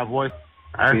because I voiced,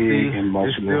 I see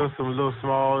it's still some little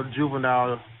small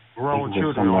juvenile grown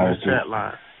children on this chat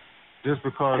line. Just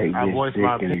because I voiced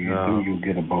my opinion. You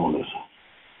get a bonus.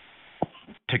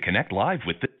 To connect live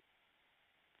with the...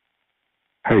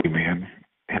 Hey, man.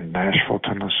 In Nashville,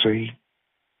 Tennessee,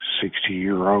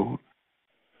 60-year-old.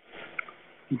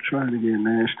 I'm trying to get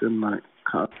nasty tonight.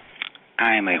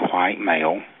 I am a white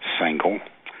male, single.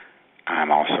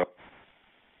 I'm also...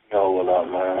 Yo, what up,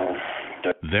 man?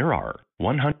 There are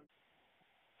 100...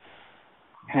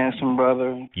 Handsome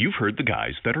brother. You've heard the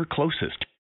guys that are closest.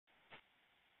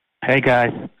 Hey,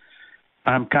 guys.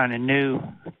 I'm kind of new to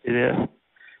this,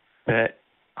 but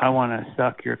I want to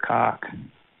suck your cock.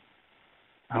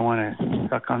 I want to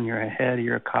suck on your head of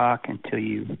your cock until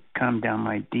you come down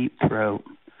my deep throat.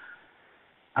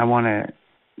 I want to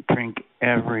drink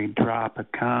every drop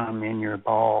of cum in your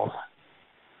balls.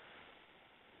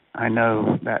 I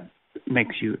know that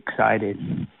makes you excited.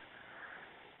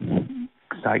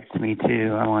 Excites me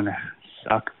too. I want to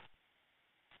suck.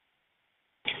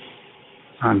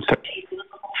 I'm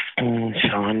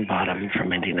Sean Bottom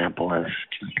from Indianapolis.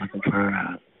 Just looking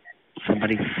for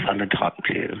somebody fun to talk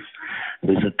to.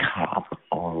 Who's a cop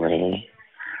only.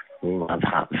 Love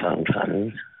hot fun.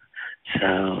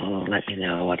 So let me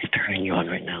know what's turning you on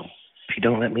right now. If you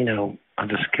don't let me know, I'll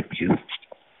just skip you.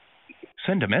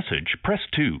 Send a message. Press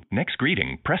 2. Next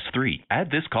greeting. Press 3. Add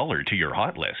this caller to your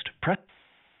hot list. Press...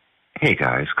 Hey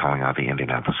guys, calling out the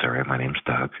Indianapolis area. My name's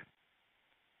Doug.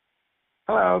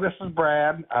 Hello, this is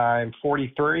Brad. I'm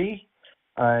 43.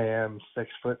 I am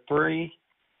 6'3",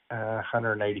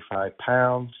 185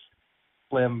 pounds,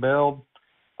 slim build,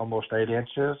 almost 8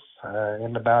 inches,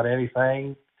 into about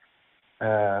anything.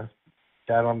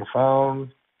 Got on the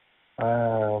phone,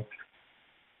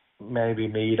 maybe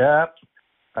meet up.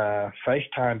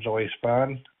 FaceTime's always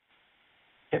fun.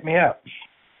 Hit me up.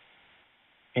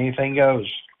 Anything goes.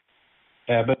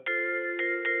 But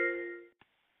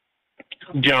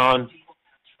John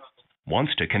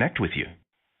wants to connect with you.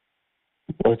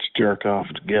 Let's jerk off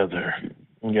together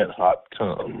and get hot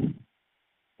cum.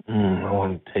 I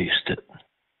want to taste it.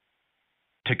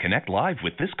 To connect live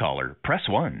with this caller, press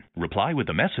 1. Reply with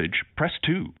a message, press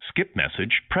 2. Skip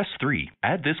message, press 3.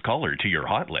 Add this caller to your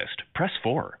hot list, press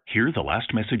 4. Hear the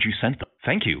last message you sent them.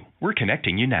 Thank you. We're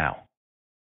connecting you now.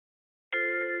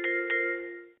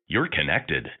 You're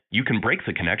connected. You can break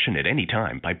the connection at any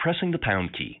time by pressing the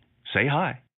pound key. Say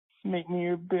hi. Make me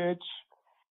your bitch.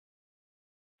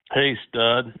 Hey,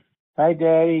 stud. Hi,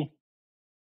 Daddy.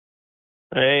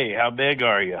 Hey, how big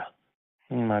are you?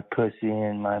 My pussy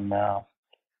in my mouth.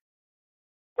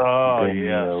 Oh, Bend me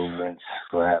yes. over and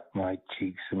slap my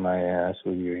cheeks and my ass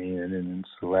with your hand, and then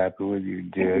slap it with your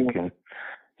dick, and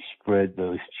spread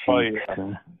those cheeks,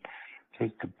 and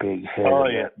take the big head of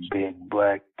that big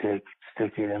black dick,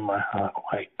 stick it in my hot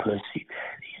white pussy,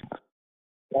 Daddy.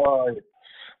 Oh,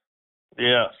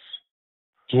 yes.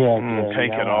 Yeah,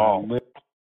 take it all.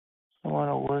 I want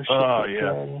to worship it, yes.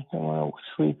 Daddy. I want to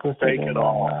sleep with Take it in it my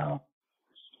all. mouth.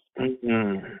 It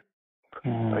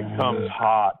comes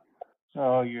hot.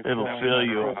 Oh, you're It'll fill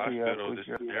you up. Hospital, this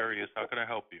is Darius. How can I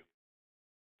help you?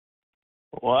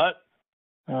 What?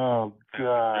 Oh,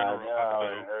 God. Oh,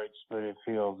 it hurts, but it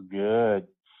feels good.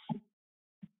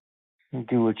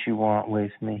 Do what you want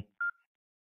with me.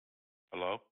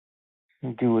 Hello?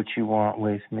 Do what you want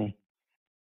with me.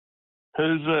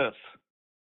 Who's this?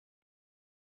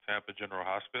 Tampa General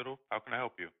Hospital. How can I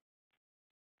help you?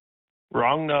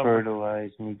 Wrong number.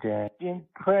 Fertilize me, Daddy.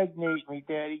 Impregnate me,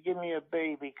 Daddy. Give me a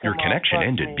baby. Your connection fuck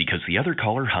ended me. because the other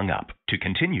caller hung up. To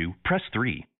continue, press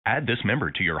 3. Add this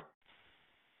member to your...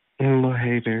 Hello,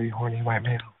 hey, very horny white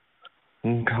male.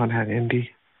 Conrad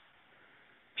Indy.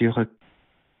 Feel a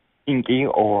inky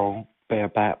oral,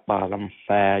 bareback bottom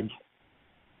fag,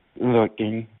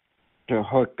 looking to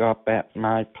hook up at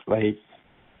my place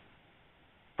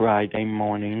Friday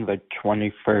morning, the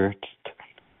 21st,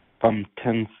 from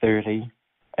 10:30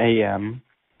 a.m.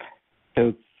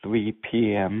 to 3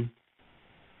 p.m.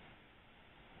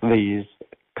 Please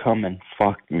come and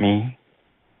fuck me.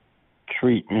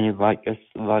 Treat me like a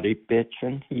slutty bitch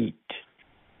and heat.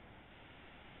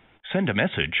 Send a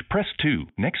message, press 2.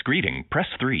 Next greeting, press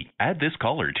 3. Add this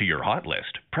caller to your hot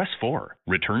list, press 4.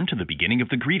 Return to the beginning of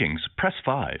the greetings, press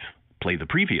 5. Play the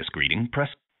previous greeting, press...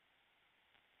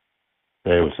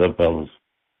 Hey, what's up, fellas?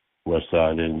 West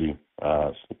Side Indy,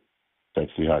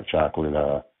 sexy hot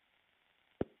chocolate,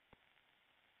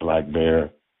 black bear,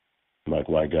 like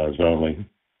white guys only,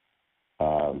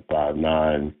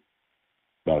 5'9",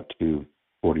 about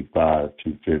 245,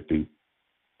 250,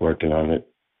 working on it.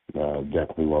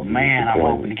 Definitely won't be Man, I'm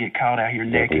disappointed. hoping to get caught out here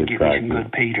naked and get me some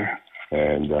good Peter.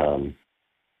 And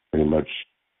pretty much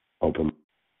open.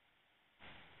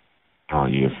 Oh,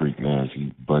 yeah, freak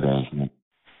nasty, butt ass nigga.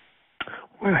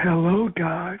 Well, hello,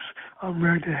 guys. I'm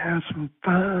ready to have some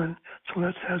fun, so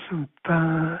let's have some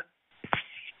fun.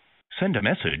 Send a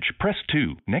message, press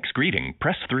 2. Next greeting,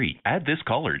 press 3. Add this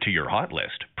caller to your hot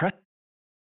list, press...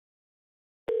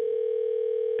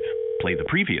 Play the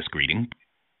previous greeting.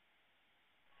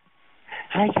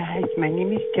 Hi guys, my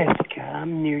name is Jessica.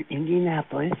 I'm near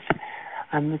Indianapolis.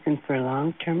 I'm looking for a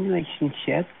long-term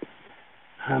relationship.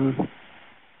 I'm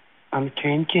a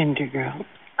transgender girl.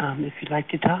 If you'd like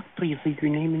to talk, please leave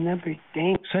your name and number.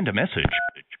 Thanks. Send a message.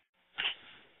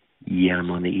 Yeah, I'm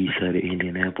on the east side of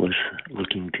Indianapolis,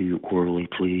 looking to orally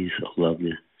please. I love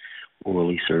the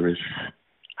orally service.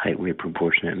 Height, weight,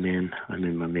 proportionate man. I'm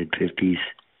in my mid-50s.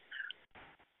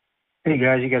 Hey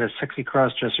guys, you got a sexy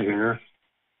cross-dresser here.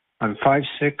 I'm 5'6",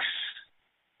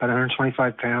 about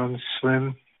 125 pounds,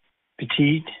 slim,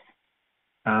 petite.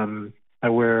 I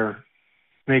wear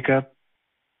makeup.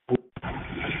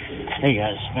 Hey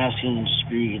guys, masculine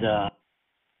speed.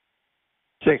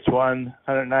 6'1",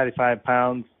 195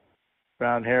 pounds,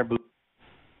 brown hair, blue.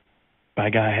 By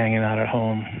a guy hanging out at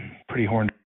home, pretty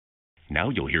horned. Now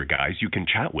you'll hear guys you can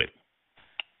chat with.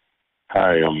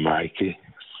 Hi, I'm Mikey,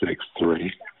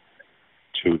 6'3",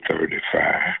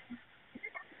 235.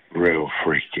 Real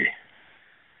freaky.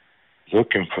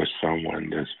 Looking for someone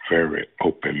that's very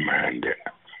open-minded.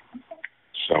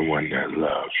 Someone that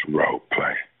loves role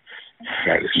play,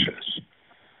 fetishes,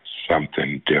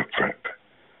 something different,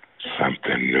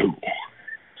 something new.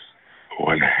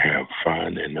 Want to have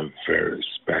fun in a very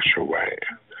special way.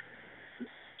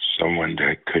 Someone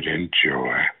that could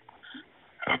enjoy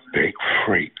a big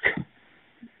freak.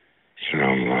 You know,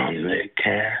 long leg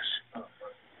cast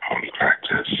on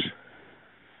practice.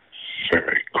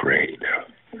 Very creative.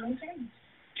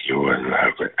 You will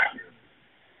love it.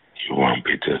 You won't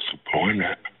be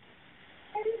disappointed.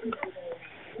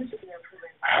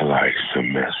 I like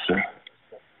submissive,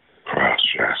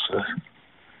 cross-dresser.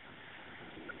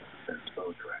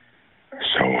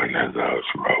 Someone that loves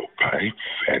role play,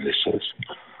 fetishes.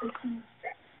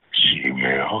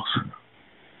 She-males.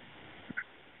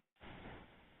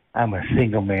 I'm a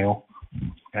single male.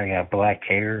 I got black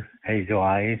hair, hazel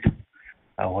eyes.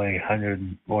 I weigh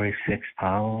 146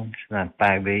 pounds, and I'm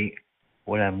 5'8".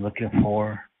 What I'm looking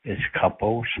for is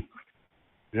couples.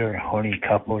 There are horny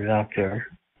couples out there.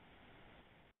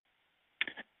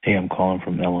 Hey, I'm calling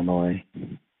from Illinois.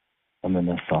 I'm in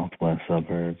the southwest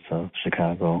suburbs of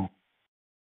Chicago.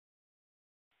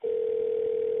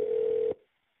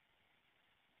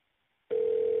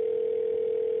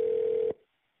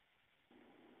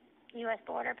 U.S.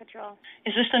 Border Patrol.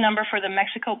 Is this the number for the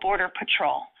Mexico Border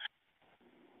Patrol?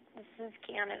 This is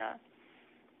Canada.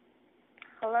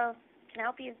 Hello, can I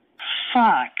help you?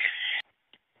 Fuck.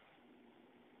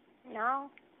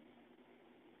 No?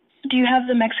 Do you have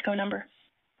the Mexico number?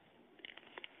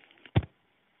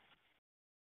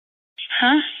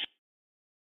 Huh?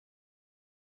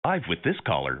 Live with this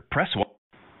caller, press 1.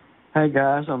 Hey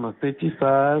guys, I'm a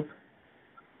 55,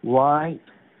 white,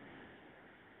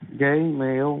 gay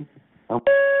male.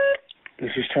 This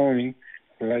is Tony.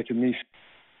 I'd like to meet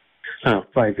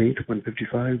 5'8",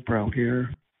 155, brown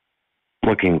hair.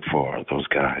 Looking for those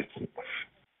guys.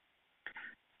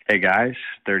 Hey guys,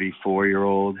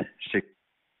 34-year-old.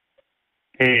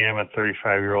 Hey, I'm a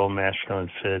 35-year-old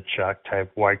masculine fit, jock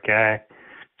type white guy,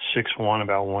 6'1",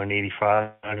 about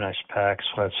 185, nice pack,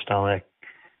 flat stomach,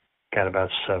 got about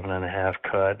 7.5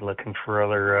 cut. Looking for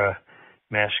other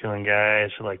masculine guys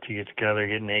who like to get together,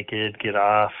 get naked, get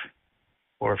off.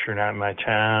 Or if you're not in my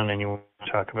town and you want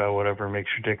to talk about whatever makes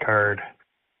your dick hard,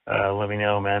 let me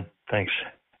know, man. Thanks.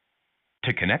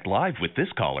 To connect live with this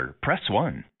caller, press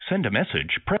 1. Send a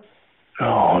message, press...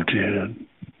 Oh, dude.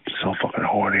 So fucking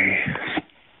horny.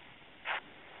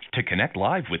 To connect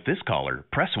live with this caller,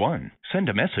 press 1. Send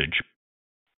a message.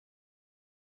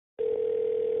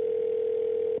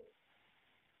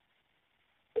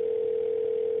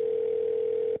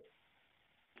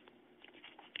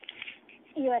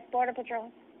 U.S. Border Patrol.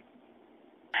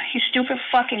 You stupid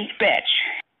fucking bitch.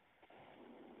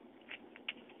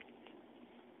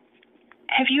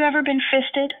 Have you ever been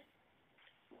fisted?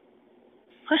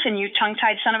 Listen, you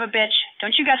tongue-tied son of a bitch.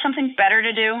 Don't you got something better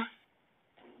to do?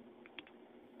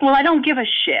 Well, I don't give a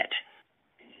shit.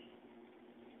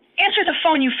 Answer the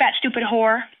phone, you fat, stupid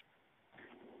whore.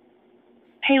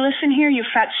 Hey, listen here, you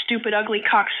fat, stupid, ugly,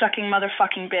 cock-sucking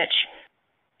motherfucking bitch.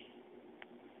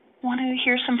 Want to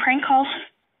hear some prank calls?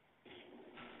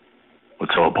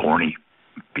 What's up, horny?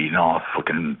 Beating off,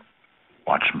 fucking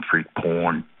watch some freak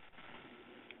porn.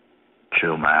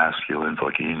 Chill, masculine,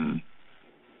 fucking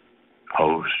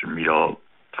host or meet up.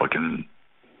 Fucking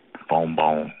phone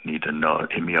bone, need to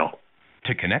nut, hit me up.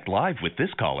 To connect live with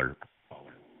this caller.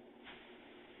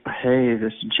 Hey,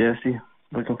 this is Jesse,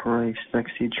 looking for a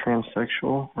sexy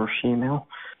transsexual or female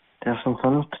to have some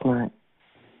fun with tonight.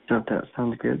 So if that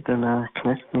sounds good, then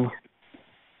connect me.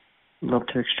 Love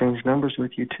to exchange numbers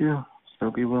with you too, so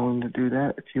be willing to do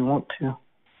that if you want to.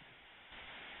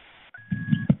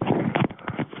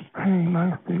 Hey,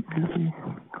 nice big goofy,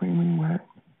 cleanly wet,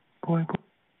 boy.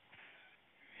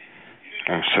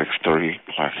 I'm 6'3",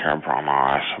 black hair, brown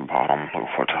eyes, bottom, blue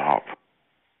for top.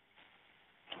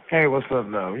 Hey, what's up,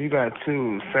 though? You got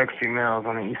two sexy males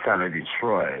on the east side of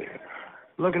Detroit.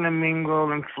 Looking to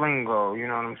mingle and flingo, you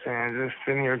know what I'm saying? Just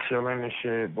sitting here chilling and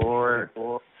shit, bored,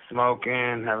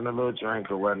 smoking, having a little drink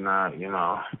or whatnot, you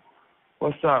know.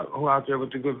 What's up? Who out there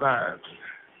with the good vibes?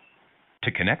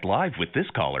 To connect live with this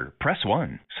caller, press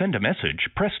 1. Send a message,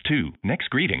 press 2. Next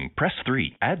greeting, press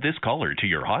 3. Add this caller to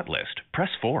your hot list, press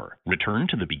 4. Return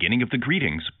to the beginning of the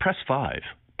greetings, press 5.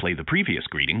 Play the previous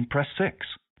greeting, press 6.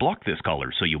 Block this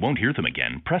caller so you won't hear them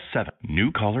again, press 7.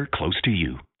 New caller close to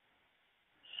you.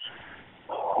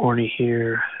 Horny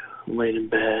here, laid in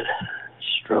bed,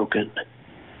 stroking.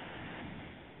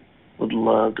 Would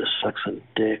love to suck some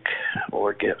dick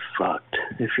or get fucked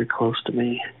if you're close to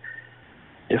me.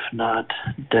 If not,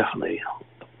 definitely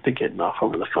be getting off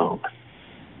over the phone.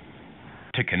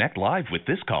 To connect live with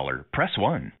this caller, press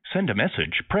 1. Send a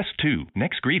message, press 2.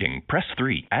 Next greeting, press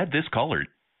 3. Add this caller.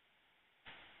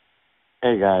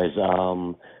 Hey guys,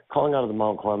 calling out of the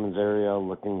Mount Clemens area,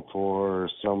 looking for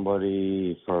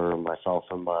somebody for myself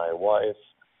and my wife.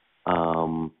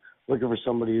 Looking for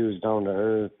somebody who's down to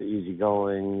earth,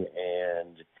 easygoing,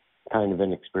 and kind of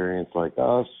inexperienced like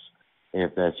us.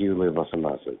 If that's you, leave us a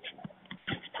message.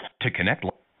 To connect.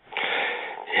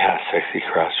 Yeah, sexy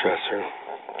crossdresser.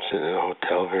 Sitting in a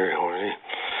hotel, very horny.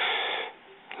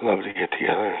 Love to get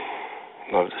together.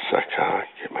 Love to suck cock,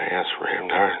 get my ass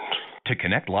rammed hard. To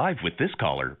connect live with this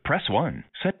caller, press 1.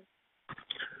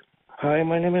 Hi,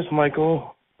 my name is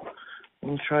Michael.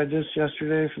 I tried this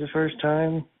yesterday for the first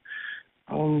time.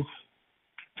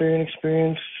 very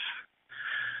inexperienced.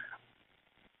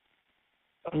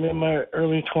 I'm in my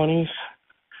early 20s,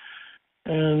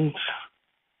 and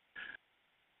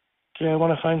I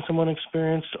want to find someone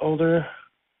experienced, older.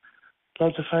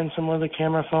 Love to find someone with a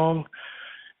camera phone.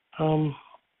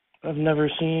 I've never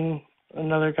seen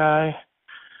another guy.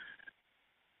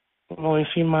 I've only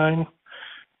seen mine,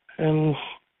 and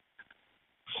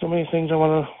so many things I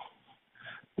want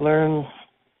to learn,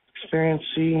 experience,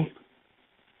 see.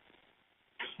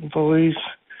 I've always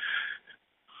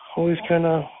kind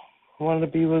of wanted to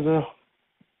be with a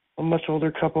much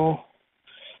older couple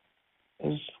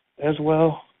as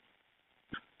well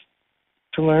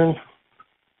to learn.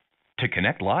 To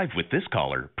connect live with this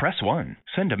caller, press 1.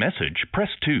 Send a message, press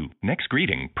 2. Next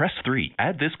greeting, press 3.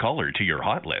 Add this caller to your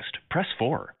hot list, press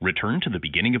 4. Return to the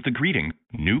beginning of the greeting.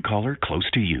 New caller close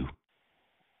to you.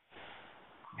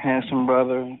 Handsome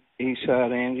brother,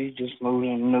 Eastside Andy, just moved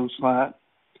in a new spot,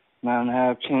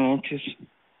 9.5, 10 inches.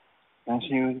 And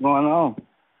see what's going on.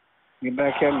 Get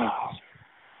back at me.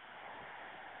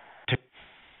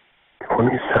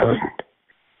 27,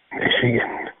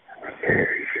 Michigan,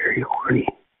 very, very horny.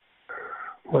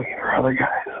 Looking for other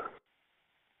guys.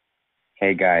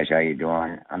 Hey guys, how you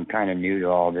doing? I'm kind of new to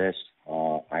all this.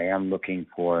 I am looking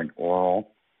for an oral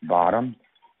bottom.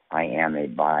 I am a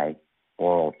bi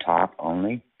oral top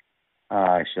only.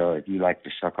 So if you like to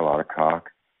suck a lot of cock.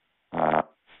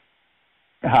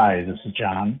 Hi, this is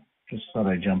John. Just thought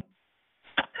I'd jump.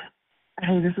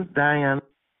 Hey, this is Diane.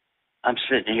 I'm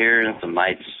sitting here in some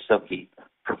nice silky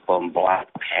purple and black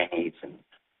panties and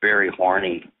very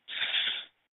horny.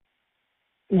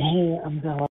 Hey, I'm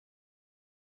Bella.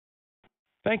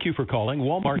 Thank you for calling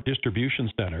Walmart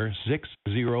Distribution Center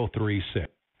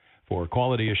 6036. For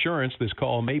quality assurance, this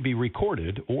call may be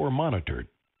recorded or monitored.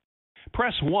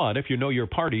 Press 1 if you know your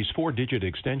party's 4-digit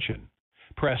extension.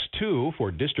 Press 2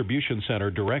 for distribution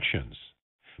center directions.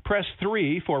 Press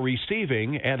 3 for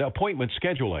receiving and appointment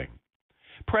scheduling.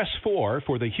 Press 4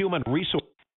 for the human resource.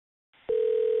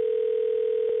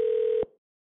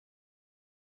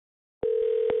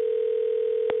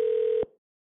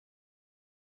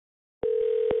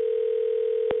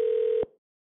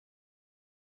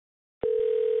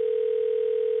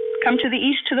 Come to the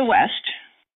east to the west.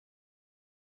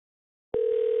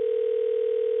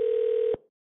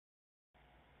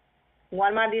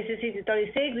 Walmart DCC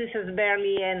 36, this is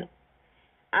Barely an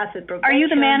Asset Protection. Are you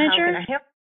the manager? How can I help?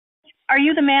 Are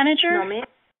you the manager? No, ma'am.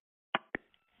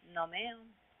 No, ma'am.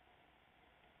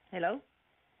 Hello?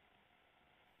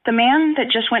 The man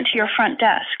that just went to your front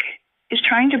desk is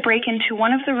trying to break into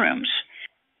one of the rooms.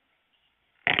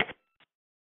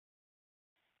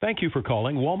 Thank you for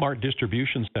calling Walmart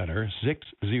Distribution Center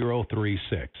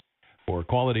 6036. For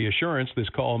quality assurance, this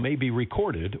call may be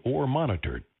recorded or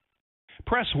monitored.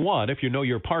 Press 1 if you know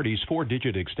your party's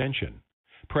 4-digit extension.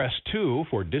 Press 2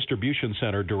 for distribution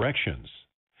center directions.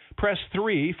 Press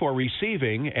 3 for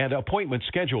receiving and appointment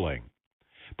scheduling.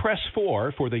 Press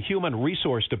 4 for the human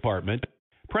resource department.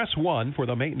 Press 1 for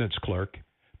the maintenance clerk.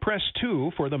 Press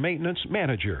 2 for the maintenance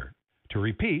manager. To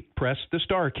repeat, press the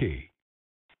star key.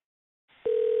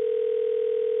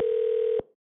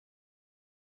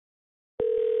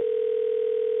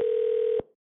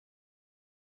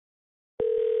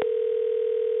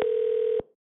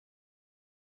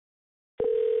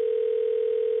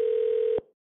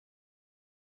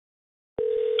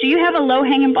 Do you have a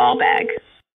low-hanging ball bag?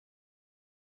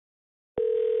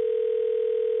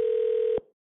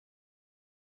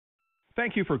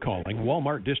 Thank you for calling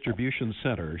Walmart Distribution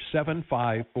Center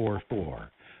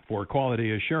 7544. For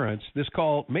quality assurance, this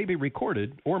call may be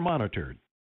recorded or monitored.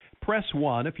 Press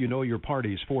 1 if you know your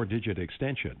party's 4-digit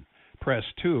extension. Press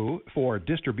 2 for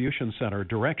distribution center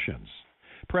directions.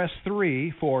 Press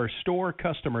 3 for store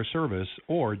customer service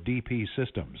or DP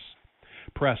systems.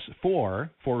 Press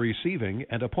 4 for receiving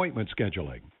and appointment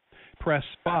scheduling. Press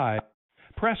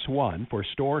 1 for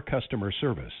store customer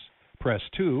service. Press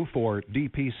 2 for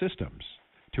DP systems.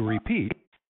 To repeat,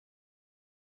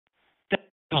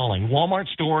 calling Walmart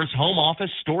Stores Home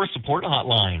Office Store Support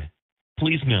Hotline.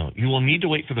 Please note, you will need to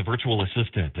wait for the virtual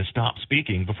assistant to stop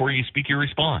speaking before you speak your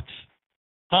response.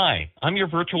 Hi, I'm your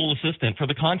virtual assistant for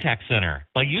the contact center.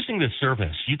 By using this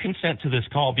service, you consent to this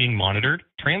call being monitored,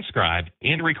 transcribed,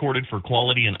 and recorded for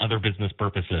quality and other business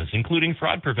purposes, including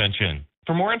fraud prevention.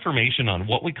 For more information on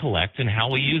what we collect and how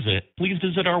we use it, please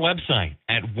visit our website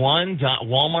at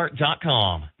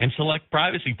one.walmart.com and select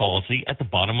Privacy Policy at the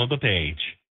bottom of the page.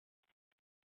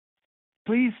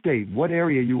 Please state what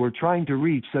area you were trying to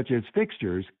reach, such as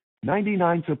fixtures,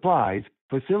 99 supplies,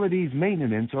 facilities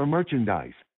maintenance, or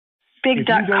merchandise. Big If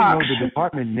Duck you don't Cox. know the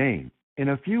department name, in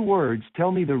a few words,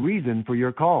 tell me the reason for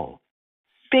your call.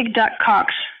 Big Duck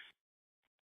Cox.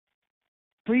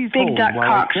 Please Big hold Duck while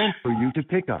Cox. I transfer you to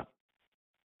pickup.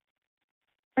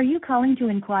 Are you calling to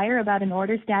inquire about an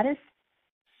order status?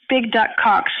 Big Duck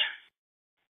Cox.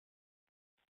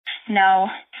 No.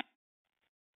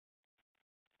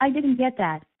 I didn't get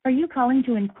that. Are you calling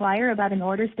to inquire about an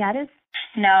order status?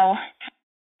 No.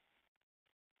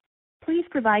 Please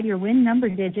provide your WIN number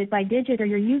digit by digit or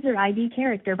your user ID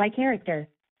character by character.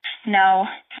 No.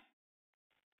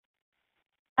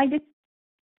 I did.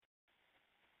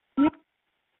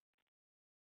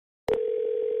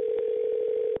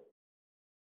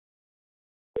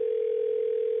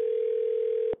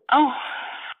 Oh.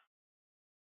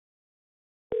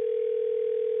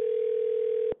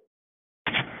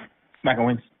 Smack and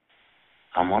wins.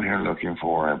 I'm on here looking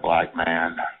for a black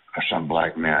man or some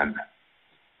black men.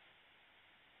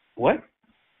 What?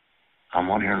 I'm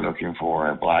on here looking for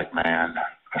a black man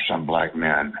or some black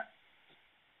men.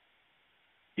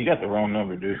 You got the wrong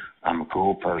number, dude. I'm a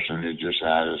cool person that just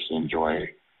has to enjoy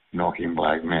milking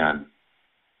black men.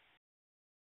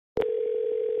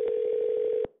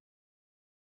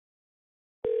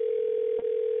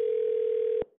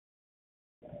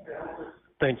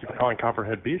 Thank you for calling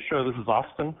Copperhead Beef Show. This is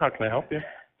Austin. How can I help you?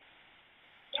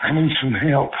 I need some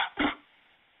help.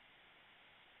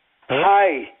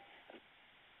 Hi.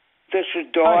 This is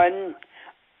Dawn.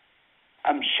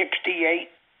 I'm 68.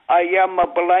 I am a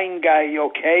blind guy,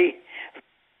 okay?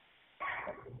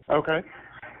 Okay.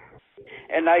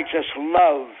 And I just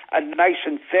love a nice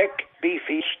and thick,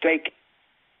 beefy steak.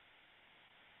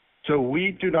 So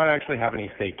we do not actually have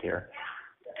any steak here.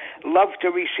 Love to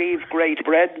receive great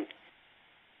bread.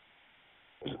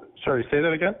 Sorry, say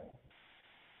that again?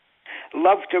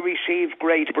 Love to receive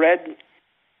great bread.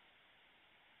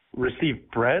 Receive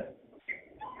bread?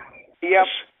 Yes.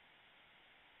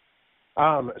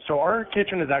 So our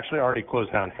kitchen is actually already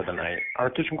closed down for the night.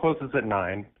 Our kitchen closes at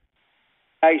 9.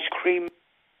 Ice cream.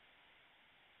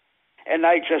 And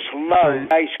I just love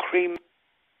ice cream.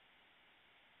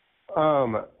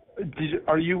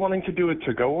 Are you wanting to do a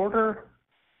to-go order?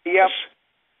 Yes.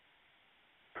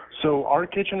 So our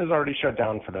kitchen is already shut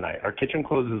down for the night. Our kitchen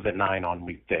closes at 9 on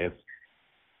weekdays.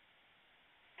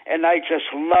 And I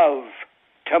just love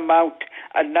to mount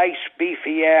a nice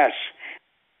beefy ass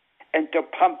and to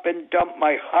pump and dump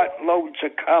my hot loads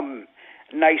of cum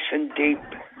nice and deep.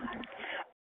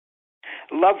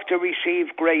 Love to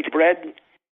receive great bread.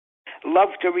 Love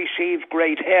to receive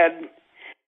great head.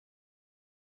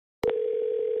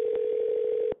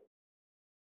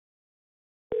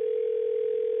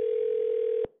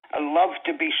 I love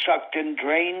to be sucked and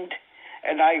drained,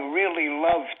 and I really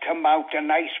love to mount a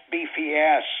nice beefy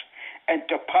ass and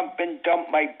to pump and dump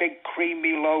my big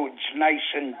creamy loads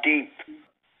nice and deep.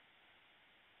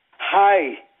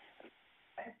 Hi.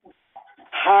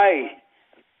 Hi.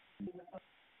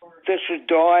 This is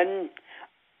Dawn.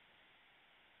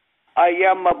 I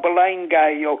am a blind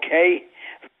guy, okay?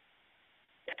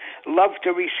 Love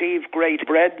to receive great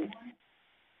bread.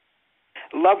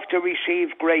 Love to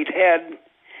receive great head.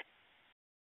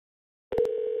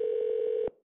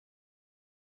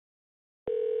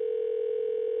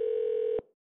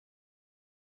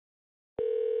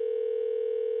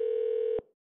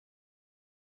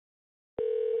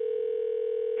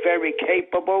 Very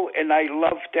capable, and I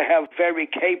love to have very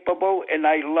capable, and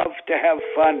I love to have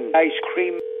fun. Ice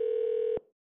cream.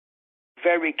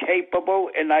 Very capable,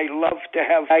 and I love to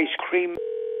have ice cream.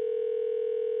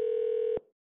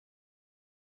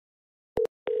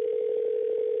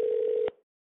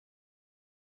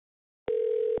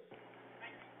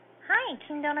 Hi,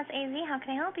 King Donuts AZ. How can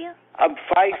I help you? I'm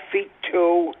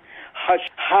 5'2". Hush.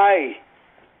 Hi.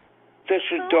 This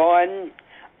is Dawn.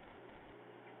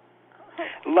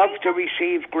 Love to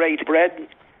receive great bread.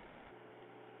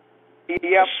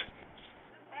 Yes.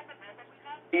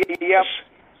 Yes.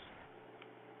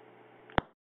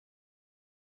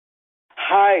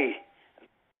 Hi.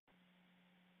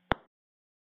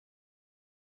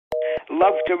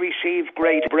 Love to receive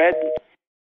great bread.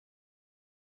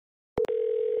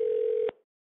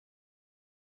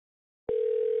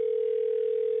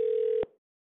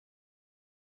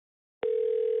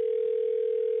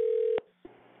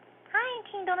 Hi,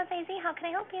 King Donuts AZ. How can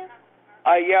I help you?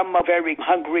 I am a very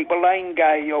hungry blind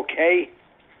guy, okay?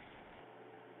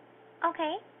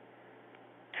 Okay.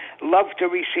 Love to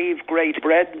receive great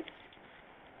bread.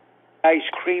 Ice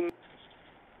cream.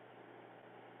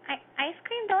 Ice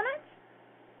cream donuts?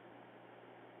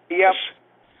 Yes.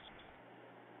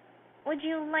 Would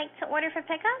you like to order for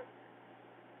pickup?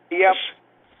 Yes.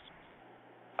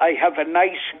 I have a nice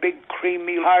big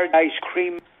creamy hard ice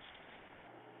cream.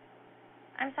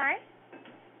 I'm sorry?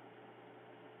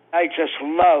 I just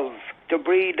love to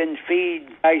breed and feed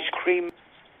ice cream.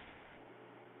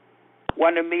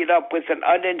 Want to meet up with an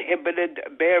uninhibited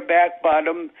bareback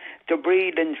bottom to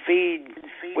breed and feed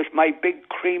with my big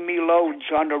creamy loads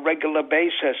on a regular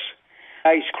basis.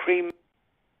 Ice cream.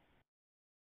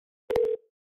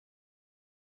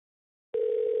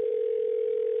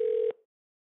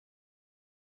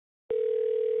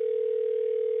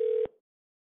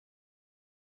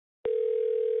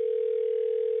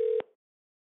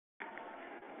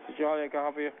 Charlie, I can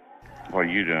help you. What are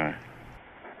you doing?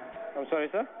 I'm sorry,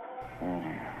 sir?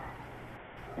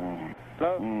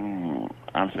 Hello?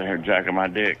 I'm sitting here jacking my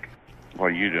dick. What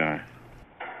are you doing?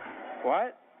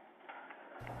 What?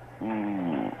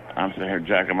 I'm sitting here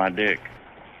jacking my dick.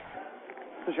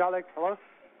 This is Charlie, hello?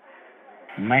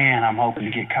 Man, I'm hoping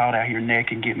to get caught out your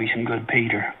neck and get me some good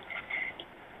Peter.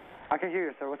 I can hear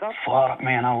you, sir. What's up? Fuck,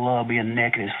 man, I love being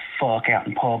naked as fuck out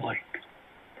in public.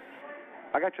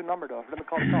 I got your number, though. Let me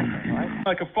call the telephone, all right?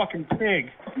 Like a fucking pig.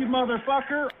 You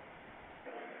motherfucker.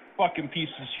 Fucking piece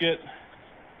of shit.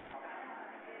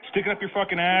 Stick it up your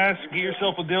fucking ass. Get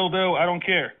yourself a dildo. I don't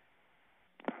care.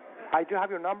 I do have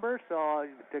your number, so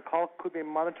the call could be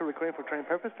monitored recording for training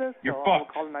purposes. You're so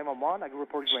fucked. I'll call 911. I can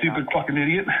report you right Stupid now. fucking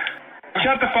idiot.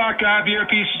 Shut the fuck up. You're a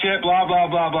piece of shit. Blah, blah,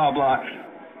 blah, blah, blah.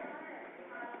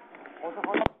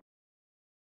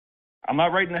 I'm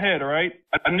not right in the head, all right?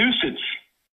 A nuisance.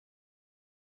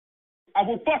 I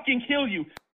will fucking kill you.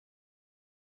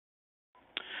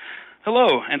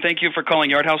 Hello, and thank you for calling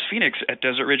Yard House Phoenix at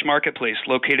Desert Ridge Marketplace,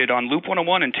 located on Loop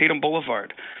 101 and Tatum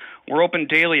Boulevard. We're open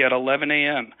daily at 11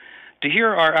 a.m. To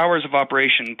hear our hours of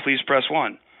operation, please press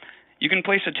 1. You can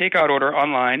place a takeout order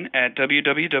online at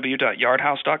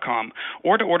www.yardhouse.com,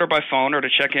 or to order by phone or to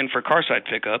check in for carside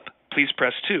pickup, please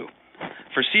press 2.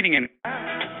 For seating and...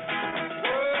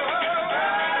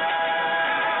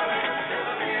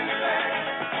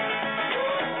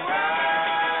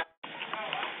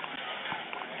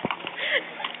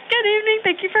 Good evening.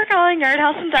 Thank you for calling Yard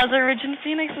House in Desert Ridge in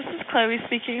Phoenix. This is Chloe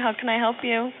speaking. How can I help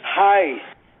you? Hi,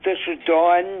 this is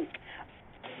Dawn.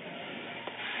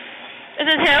 Is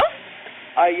this who?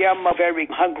 I am a very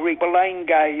hungry blind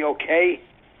guy, okay?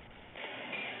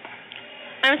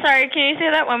 I'm sorry. Can you say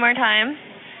that one more time?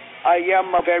 I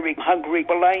am a very hungry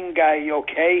blind guy,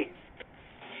 okay?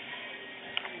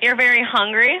 You're very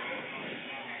hungry?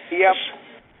 Yes.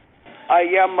 I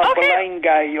am a blind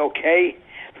guy, okay?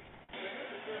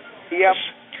 Yes.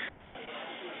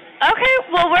 Okay,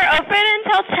 well, we're open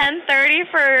until 10:30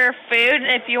 for food.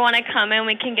 If you want to come in,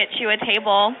 we can get you a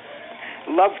table.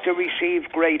 Love to receive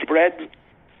great bread.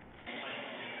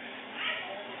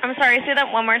 I'm sorry, say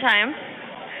that one more time.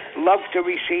 Love to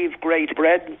receive great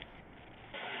bread.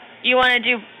 You want to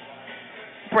do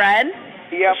bread?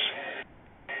 Yes.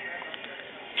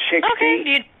 60.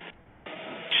 Okay.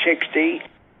 60.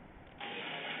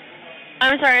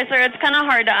 I'm sorry, sir. It's kind of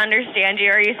hard to understand you.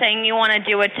 Are you saying you want to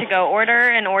do a to-go order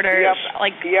and order,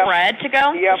 bread to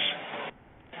go? Yes.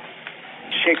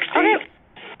 60. Okay.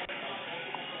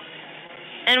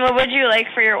 And what would you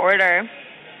like for your order?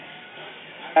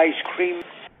 Ice cream.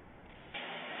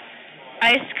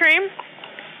 Ice cream?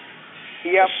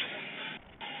 Yes.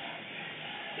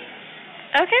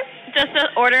 Okay. Just an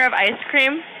order of ice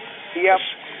cream? Yes.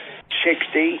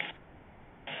 60.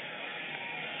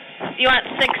 You want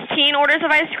 16 orders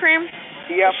of ice cream?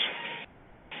 Yes.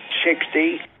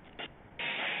 60.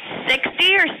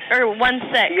 60 or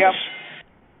 16? Yes.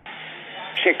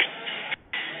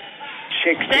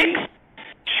 60.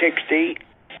 60.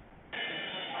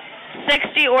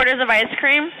 60 orders of ice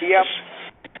cream? Yes.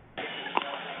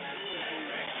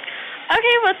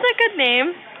 Okay, what's a good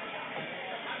name?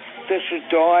 This is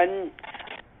Dawn.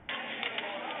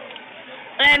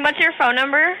 And what's your phone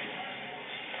number?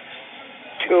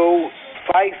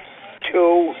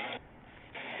 252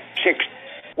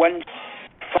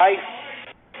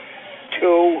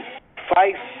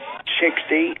 615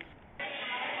 60.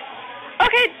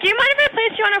 Okay, do you mind if I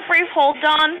place you on a brief hold,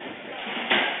 Dawn?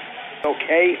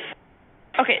 Okay.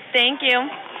 Okay, thank you.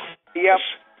 Yes.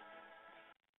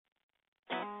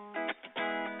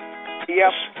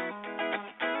 Yes.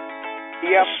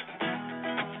 Yes.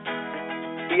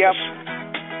 Yes.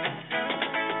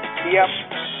 Yes.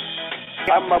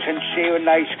 I'm a sincere,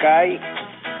 nice guy.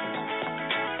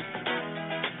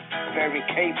 Very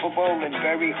capable and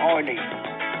very horny.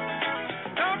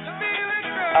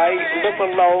 I live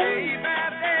alone.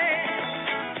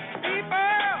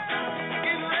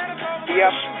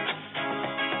 Yes.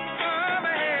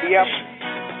 Yes.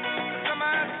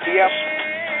 Yes.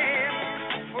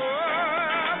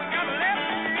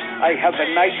 I have a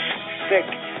nice, thick,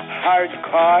 hard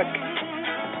cock.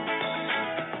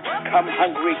 come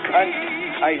hungry cunt.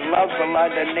 I love a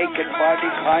lot of naked body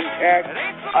contact.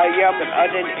 I am an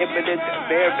uninhibited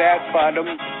bareback bottom.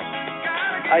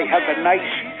 I have a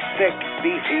nice, thick,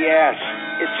 beefy ass.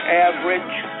 It's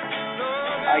average.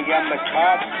 I am a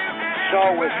top. So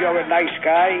if you're a nice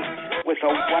guy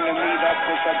wanna meet up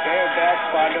with a bareback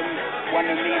bottom,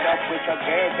 wanna meet up with a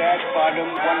bareback bottom,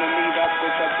 wanna meet up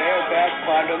with a bareback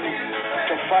bottom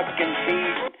to fucking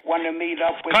feed, wanna meet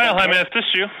up with Kyle, I may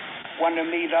assist you. Wanna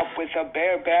meet up with a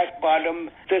bareback bottom.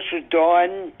 This is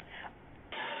Dawn.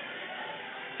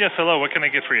 Yes, hello. What can I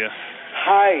get for you?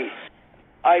 Hi.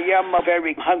 I am a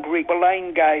very hungry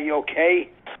blind guy, okay?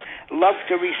 Love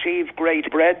to receive great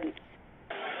bread.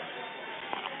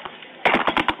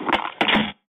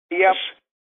 Yes.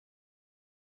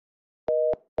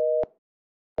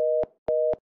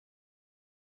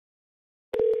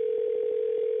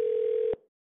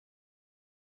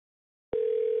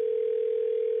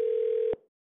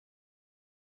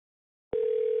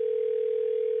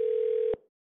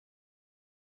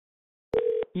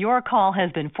 Your call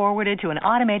has been forwarded to an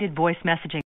automated voice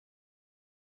messaging.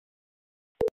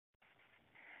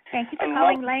 Thank you for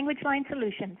calling Language Line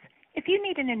Solutions. If you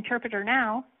need an interpreter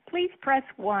now, please press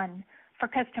 1. For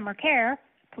customer care,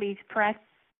 please press.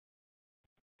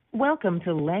 Welcome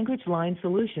to Language Line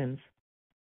Solutions.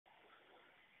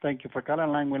 Thank you for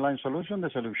calling Language Line Solution de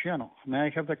Soluciono. May I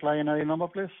have the client ID number,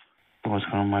 please?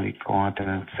 Buscar un maricón a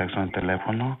tener sexo en el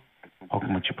teléfono o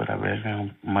como chupa la verga,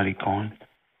 un maricón.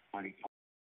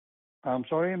 I'm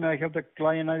sorry, may I have the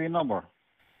client ID number?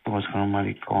 Buscar un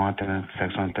maricón a tener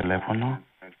sexo en el teléfono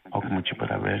o como chupa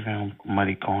la verga, un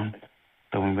maricón.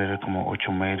 Tengo un verga como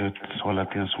 8 metros, sola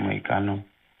tiene su mexicano.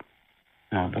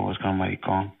 No, te buscar un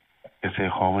maricón. Ese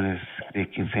joven es de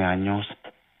 15 años,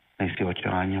 18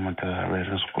 años, mantener la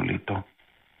verga en su culito.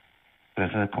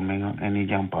 Gracias conmigo, any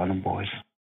young bottom boys.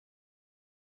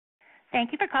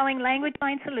 Thank you for calling Language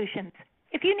Line Solutions.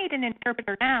 If you need an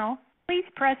interpreter now, please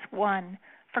press 1.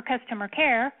 For customer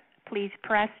care, please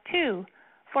press 2.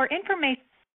 For information.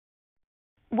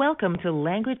 Welcome to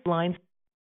Language Line.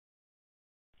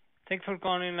 Thanks for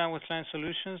calling Language Line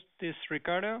Solutions. This is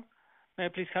Ricardo. May I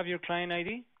please have your client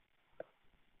ID?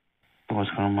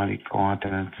 Buscar un maricón a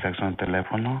tener sexo en el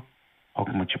teléfono o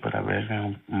como chupa la verga,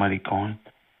 un maricón.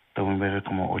 Tengo un verga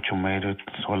como 8 metros,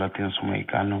 sola tiene su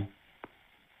mexicano.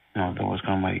 No, te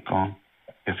buscar un maricón.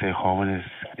 Ese joven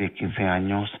es de 15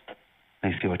 años,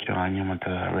 18 años,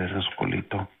 mantener la verga en su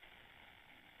culito.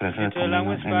 Gracias Due to the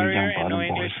language barrier and no boys.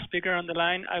 English speaker on the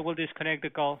line, I will disconnect the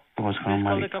call. Buscar Please un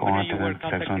call the maricón company a you were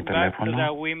tener sexo en el contacting back so teléfono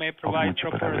that we may o como provide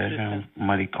chupa la proper verga, assistance. un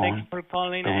maricón. Thank you for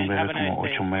calling Tengo un and have verga a como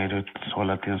nice 8 day. metros,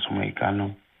 sola tiene su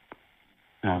mexicano.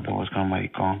 No, te buscar un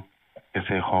maricón.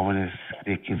 Ese joven es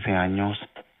de 15 años,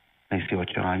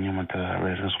 18 años, mantener la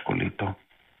verga en su culito.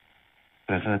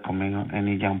 Gracias conmigo,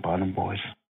 any young bottom boys.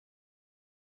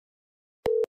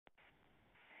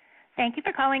 Thank you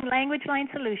for calling Language Line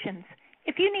Solutions.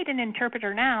 If you need an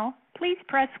interpreter now, please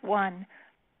press 1.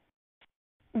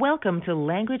 Welcome to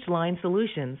Language Line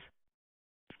Solutions.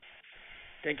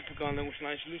 Thank you for calling Language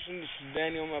Line Solutions. This is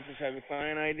Daniel. May I please have your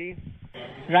client ID?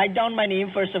 Write down my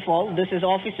name first of all. This is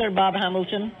Officer Bob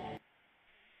Hamilton.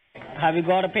 Have you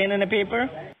got a pen and a paper?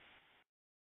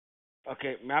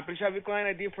 Okay, may I please have your client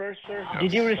ID first, sir?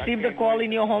 Did you receive the call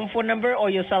in your home phone number or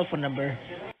your cell phone number?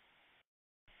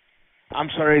 I'm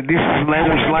sorry, this is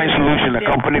Language Line Solution, a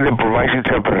company that provides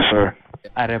interpreter, sir.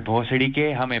 अरे भोसड़ी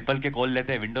के हम Apple के call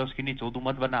लेते हैं Windows की नहीं चोदू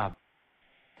मत बना आप.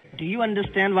 Do you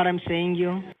understand what I'm saying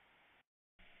you?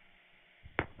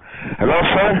 Hello,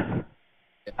 sir?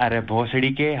 अरे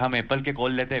भोसड़ी के हम एप्पल के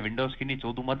कॉल लेते हैं विंडोज की नहीं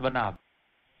चोदू मत बना आप.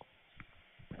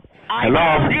 Hello?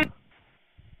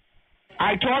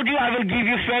 I told you I will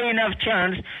give you fair enough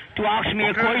chance to ask me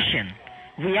a question.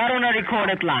 We are on a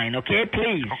recorded line, okay?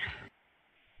 Please.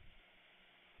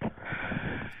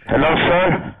 Hello,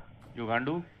 sir?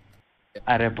 युगांडू.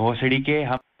 अरे भोसड़ी के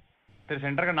हम तेरे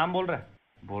सेंटर का नाम बोल रहा है.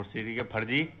 भोसड़ी के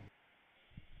फर्जी.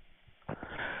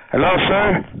 Hello,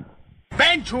 sir?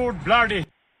 Benchwood bloody.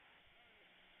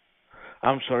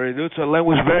 I'm sorry, due to a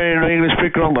language barrier and no English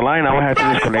speaker on the line, I will have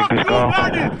to disconnect this call.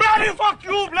 Bloody fuck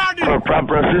you, bloody! For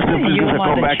proper assistance, please give us a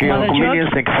call back here on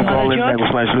convenience. Thank you for calling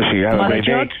Language Line Solution. You have a great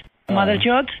day. Mother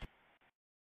Jokes.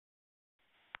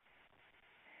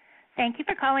 Thank you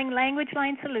for calling Language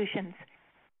Line Solutions.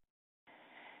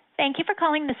 Thank you for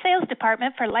calling the sales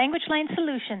department for Language Line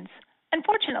Solutions.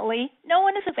 Unfortunately, no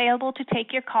one is available to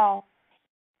take your call.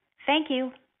 Thank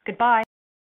you. Goodbye.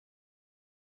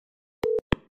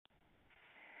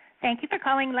 Thank you for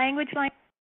calling Language Line.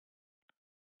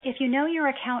 If you know your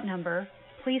account number,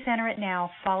 please enter it now,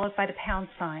 followed by the pound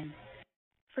sign.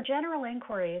 For general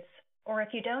inquiries, or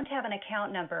if you don't have an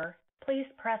account number, please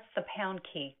press the pound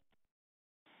key.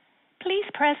 Please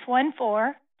press 1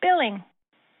 for billing.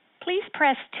 Please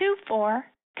press 2 for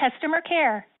customer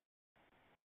care.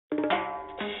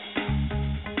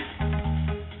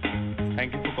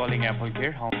 Thank you for calling Apple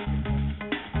Care.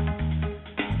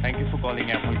 Thank you for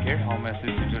calling Apple Care. How may I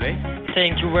assist you today?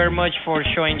 Thank you very much for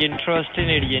showing interest in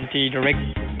AT&T Direct.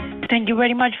 Thank you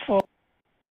very much for...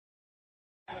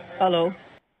 Hello?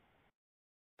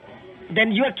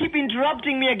 Then you keep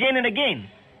interrupting me again and again.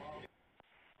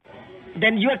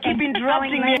 Then you keep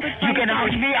interrupting me. You can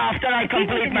ask me after I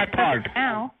complete my part.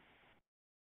 Now.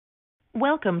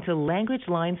 Welcome to Language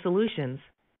Line Solutions.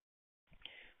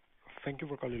 Thank you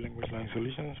for calling Language Line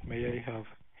Solutions. May I have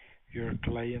your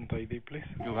client ID, please?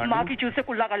 Maki chuse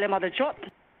kulla kale mother chot.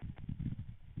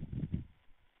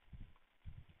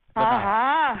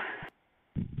 Aha.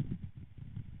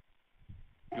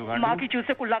 Maki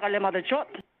chuse kulla kale mother chot.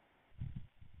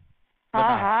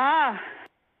 Aha.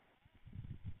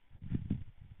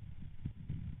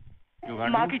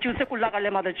 Maki chuse kulla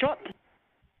kale mother chot.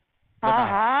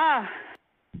 Aha.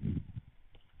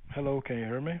 Hello, can you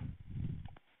hear me?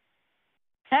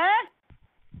 Huh?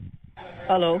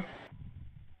 Hello.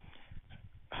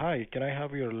 Hi, can I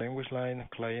have your Language Line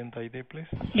client ID, please?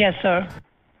 Yes, sir.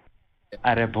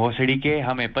 अरे भोसड़ी के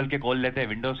हम Apple के call लेते हैं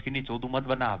Windows की नहीं चोदू मत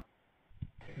बना आप.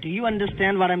 Do you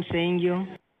understand what I'm saying, you?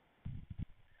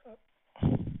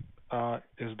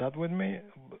 Is that with me?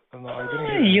 No, I didn't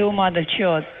hear you mother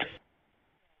chot.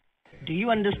 Do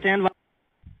you understand what?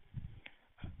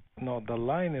 No, the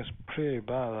line is pretty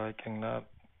bad. I cannot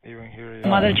even hear you.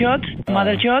 Mother chot?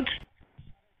 Mother chot?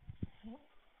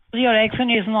 Your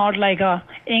accent is not like a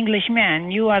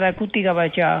Englishman. You are a kutti ka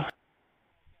bacha.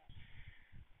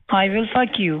 I will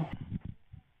fuck you.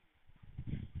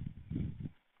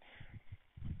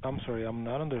 I'm sorry, I'm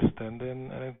not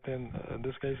understanding anything. In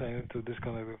this case, I need to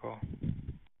disconnect the call.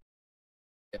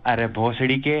 अरे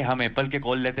भोसड़ी के हम Apple के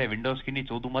call लेते हैं Windows की नहीं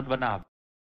चोदू मत बना आप.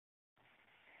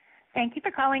 Thank you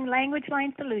for calling Language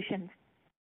Line Solutions.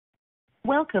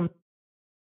 Welcome.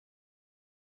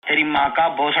 तेरी माँ का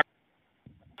भोसड़ा.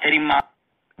 तेरी माँ.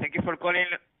 Thank you for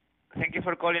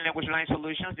calling Language Line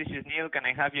Solutions. This is Neil. Can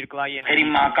I have your client? तेरी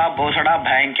माँ का भोसड़ा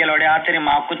भैंग के लोड़े. तेरी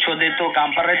माँ को छो दे तो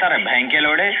काम पर रहता रहे भैंग के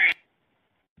लोड़े.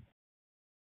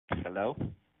 Hello.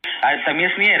 अरे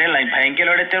तमीज नहीं है रे लाइन भैंग के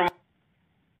लोड़े तेरे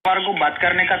बार को बात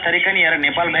करने का तरीका नहीं है रे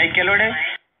नेपाल भैंग के लोड़े.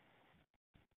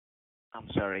 I'm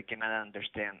sorry, cannot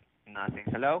understand nothing.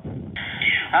 Hello.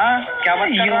 हाँ क्या बात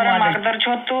कर रहा है मार्गदर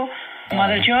छोड़ तू.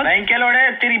 बैंक के लोड़े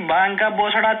तेरी बैंक का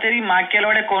बोसड़ा तेरी माँ के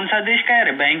लोड़े कौन सा देश का है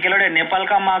रे. बैंक के लोड़े नेपाल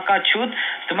का माँ का छूत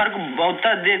तुम्हारे को बहुत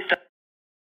देश.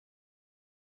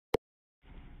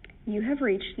 You have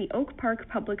reached the Oak Park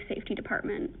Public Safety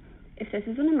Department. If this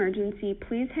is an emergency,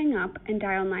 please hang up and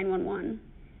dial 911.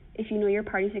 If you know your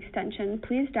party's extension,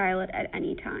 please dial it at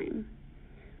any time.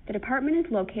 The department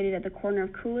is located at the corner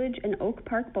of Coolidge and Oak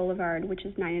Park Boulevard, which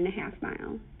is 9.5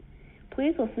 miles.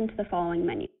 Please listen to the following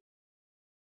menu.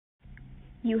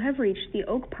 You have reached the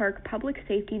Oak Park Public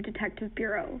Safety Detective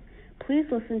Bureau. Please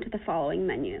listen to the following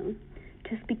menu.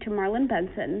 To speak to Marlon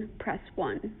Benson, press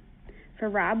 1. For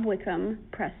Rob Wickham,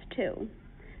 press 2.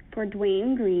 For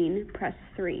Dwayne Green, press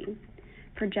 3.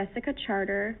 For Jessica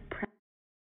Charter, press...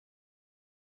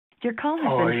 Your call has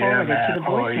been forwarded to the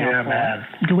voicemail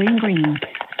for Dwayne Green.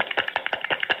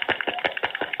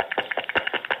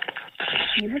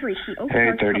 You have reached the Oak Hey,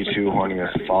 Park 32, horny as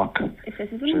fuck. If this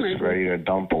is an Just emergency, ready to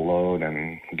dump a load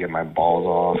and get my balls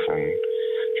off and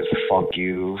just fuck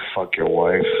you, fuck your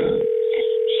wife.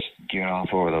 Just get off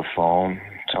over the phone.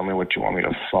 Tell me what you want me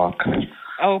to fuck.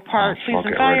 Oh, Park, please fuck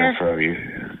and it fire. right in front of you.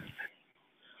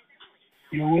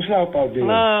 Yo, what's up out there?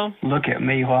 Hello. Look at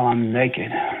me while I'm naked.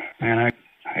 Man,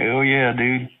 hell yeah,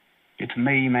 dude. It's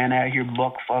me, man, out here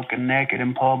buck fucking naked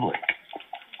in public.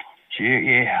 Shit,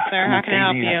 yeah. Sir, Come how on, can I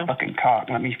help feed me you? that fucking cock.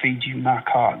 Let me feed you my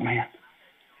cock, man.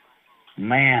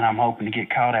 Man, I'm hoping to get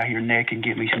caught out here naked and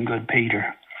get me some good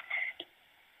Peter.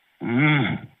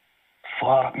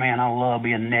 Fuck, man, I love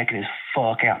being naked as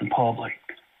fuck out in public.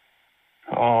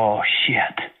 Oh,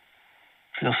 shit.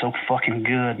 Feels so fucking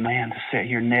good, man, to sit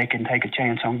here naked and take a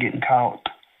chance on getting caught.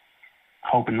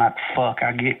 Hoping like fuck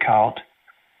I get caught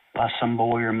by some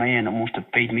boy or man that wants to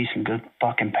feed me some good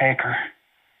fucking pecker.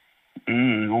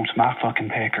 Wants my fucking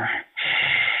pecker.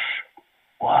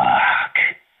 Fuck.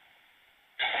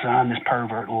 Son, this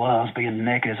pervert loves being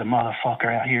naked as a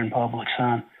motherfucker out here in public,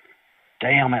 son.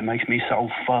 Damn, that makes me so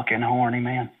fucking horny,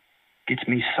 man. Gets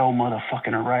me so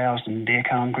motherfucking aroused and dick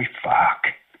hungry. Fuck.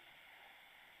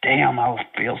 Damn, I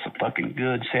feel so fucking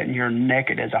good sitting here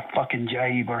naked as a fucking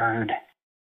jaybird.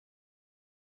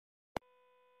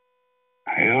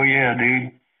 Hell yeah,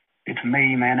 dude. It's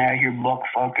me, man, out here buck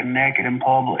fucking naked in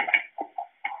public.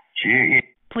 Shit, yeah.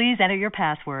 Please enter your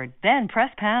password, then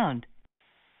press pound.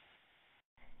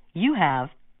 You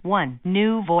have 1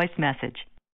 new voice message.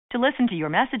 To listen to your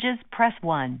messages, press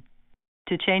 1.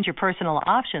 To change your personal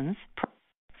options,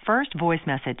 first voice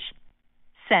message.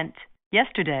 Sent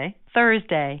yesterday,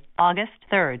 Thursday, August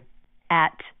 3rd,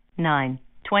 at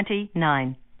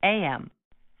 9:29 a.m.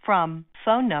 from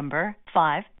phone number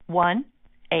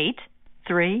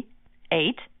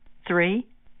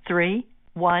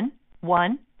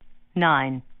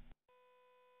 51838333119.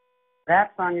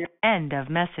 That's on your End of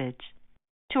message.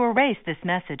 To erase this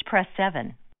message, press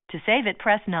 7. To save it,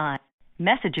 press 9.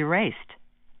 Message erased.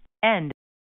 End.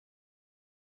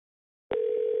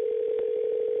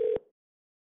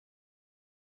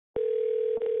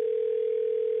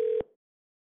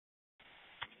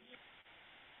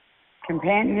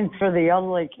 Companions for the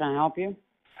elderly, can I help you?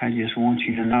 I just want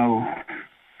you to know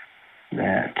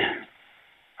that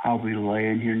I'll be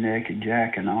laying here naked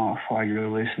jacking off while you're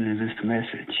listening to this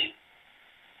message.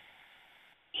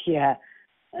 Yeah.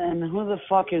 And who the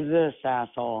fuck is this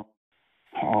asshole?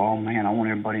 Oh, man, I want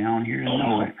everybody on here to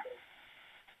know it.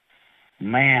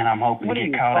 Man, I'm hoping What to are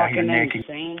get you, caught out here fucking naked.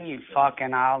 insane, you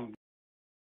fucking out?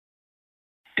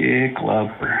 Dick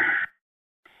lover.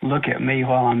 Look at me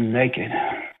while I'm naked.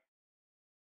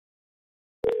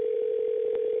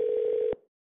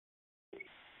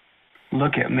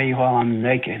 Look at me while I'm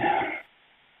naked.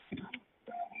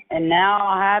 And now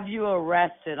I'll have you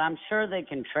arrested. I'm sure they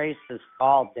can trace this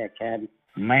call, dickhead.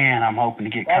 Man, I'm hoping to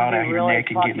get That'd caught be out here really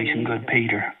naked and get me fucking some good easy.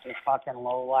 Peter. You fucking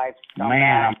lowlife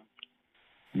Man,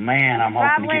 I'm hoping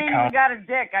Probably to get caught. you got a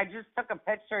dick. I just took a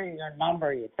picture of your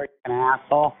number, you freaking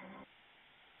asshole.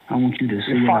 I want you to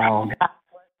see it all.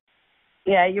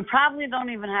 Yeah, you probably don't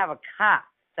even have a cock.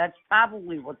 That's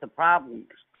probably what the problem is.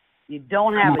 You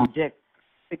don't have a dick.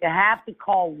 But you have to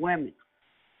call women.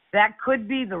 That could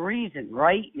be the reason,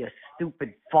 right? You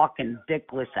stupid fucking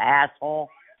dickless asshole.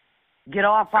 Get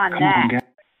off on that.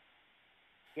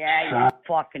 Yeah, you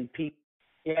fucking people.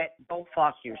 Yeah, go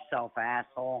fuck yourself,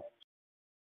 asshole.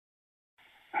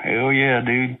 Hell yeah,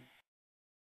 dude.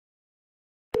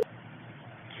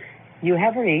 You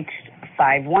have reached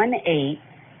 518.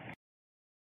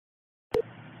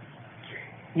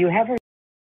 You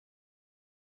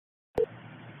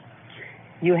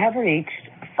have reached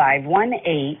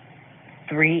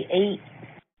 51838.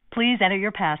 Please enter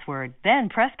your password, then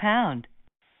press pound.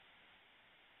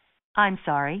 I'm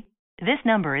sorry. This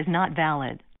number is not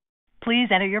valid.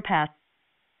 Please enter your pass.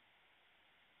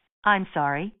 I'm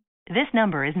sorry. This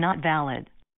number is not valid.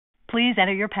 Please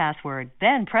enter your password,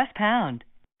 then press pound.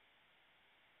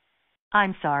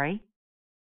 I'm sorry.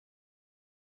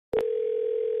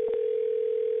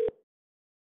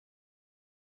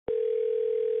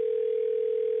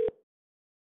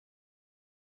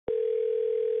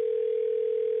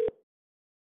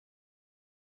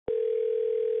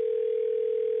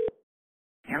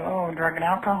 Hello, drug and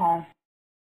alcohol.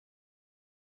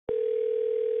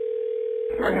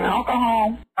 Drug and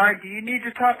alcohol. Do you need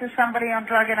to talk to somebody on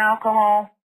drug and alcohol?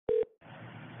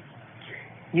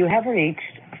 You have reached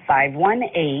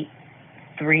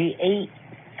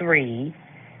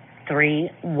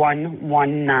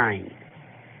 518-383-3119.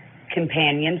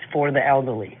 Companions for the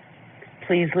elderly.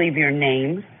 Please leave your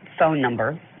name, phone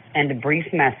number, and a brief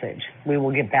message. We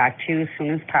will get back to you as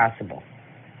soon as possible.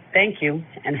 Thank you,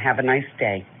 and have a nice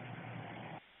day.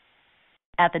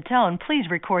 At the tone, please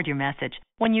record your message.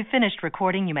 When you've finished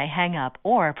recording, you may hang up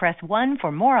or press 1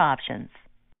 for more options.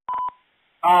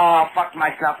 Oh, fuck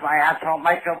myself, my asshole.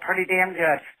 Might feel pretty damn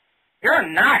good. You're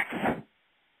nuts.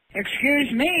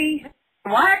 Excuse me?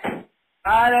 What?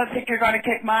 I don't think you're going to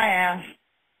kick my ass.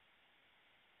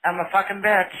 I'm a fucking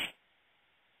bitch.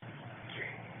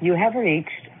 You have reached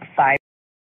 5...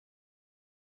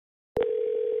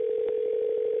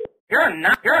 You're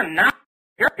nuts. You're nuts.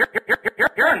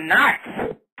 You're nuts.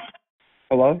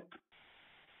 Hello?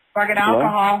 Fucking Hello?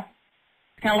 alcohol.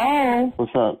 Hello?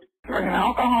 What's up? Drug and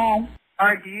alcohol.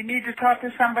 Do you need to talk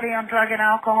to somebody on drug and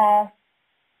alcohol?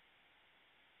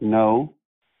 No.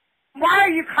 Why are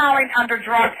you calling under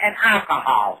drug and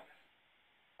alcohol?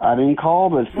 I didn't call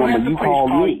this number. You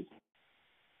called me.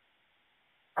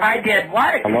 I did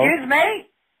what? Hello? Excuse me?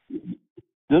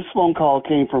 This phone call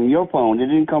came from your phone. It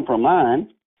didn't come from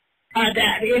mine.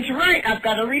 That is right. I've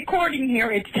got a recording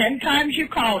here. It's 10 times you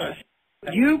called us.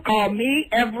 You call me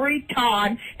every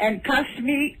time and cuss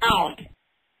me out.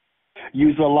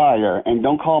 You's a liar, and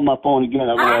don't call my phone again.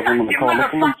 Otherwise, I'm going to call the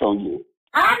police on you.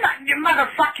 I'm not, you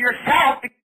motherfucker yourself.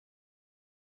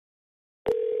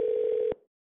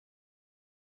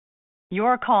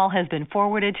 Your call has been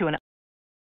forwarded to an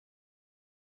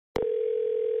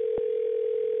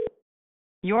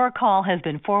Your call has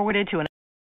been forwarded to an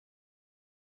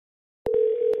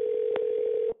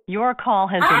Your call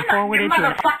has been forwarded to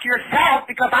an Fuck yourself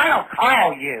because I don't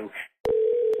call you.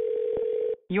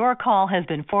 Your call has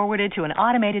been forwarded to an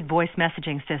automated voice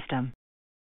messaging system.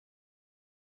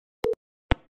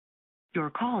 Your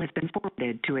call has been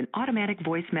forwarded to an automatic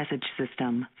voice message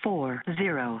system. 40.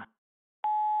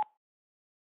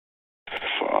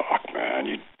 Fuck, man,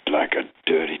 you like a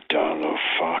dirty, dumb little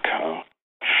fuck, huh?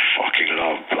 Fucking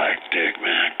love black dick,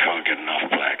 man. Can't get enough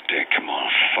black dick. Come on,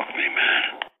 fuck me,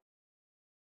 man.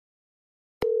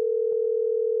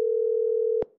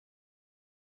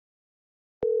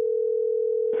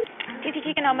 TT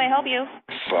Chicken, how may I help you?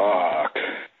 Fuck.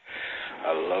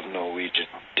 I love Norwegian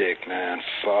dick, man.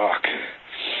 Fuck.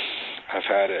 I've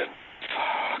had it.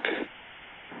 Fuck.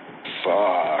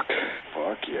 Fuck.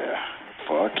 Fuck yeah.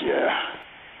 Fuck yeah.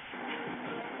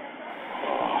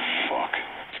 Oh, fuck.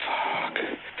 Fuck.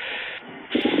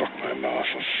 Fuck my mouth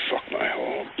and fuck my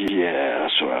home. Yeah,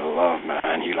 that's what I love,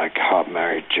 man. You like hot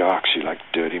married jocks. You like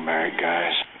dirty married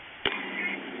guys.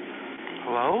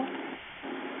 Hello?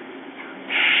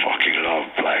 Fucking love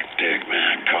black dick,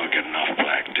 man. Can't get enough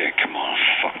black dick. Come on,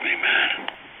 fuck me, man.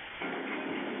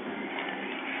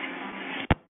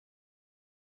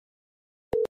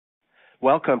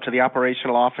 Welcome to the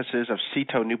operational offices of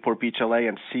Cito Newport Beach, LA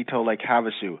and Cito Lake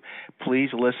Havasu. Please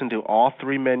listen to all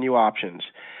three menu options.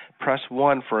 Press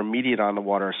 1 for immediate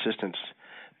on-the-water assistance.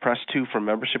 Press 2 for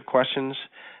membership questions.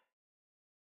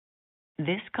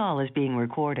 This call is being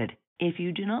recorded. If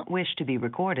you do not wish to be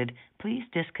recorded, please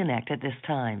disconnect at this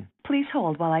time. Please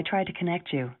hold while I try to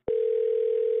connect you.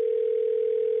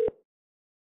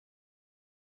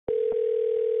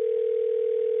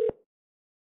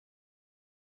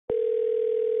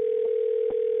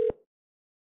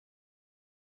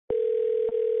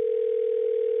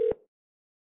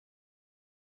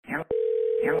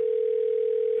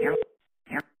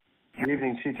 Good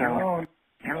evening, Cito. Hello.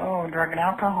 Hello, drug and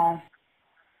alcohol.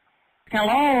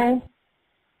 Hello.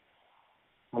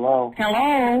 Hello.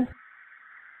 Hello.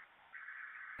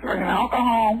 Drug and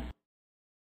alcohol.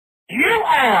 You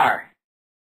are.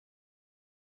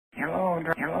 Hello,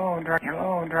 drug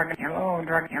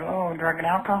and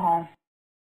alcohol.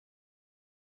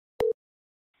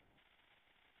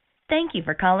 Thank you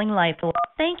for calling Life.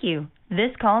 Thank you.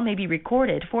 This call may be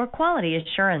recorded for quality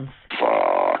assurance.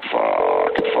 Fuck,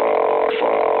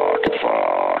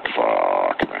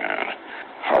 man.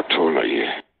 How tall are you?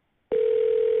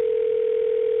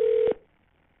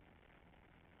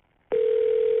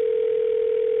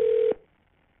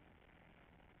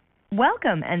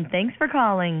 Welcome and thanks for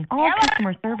calling. All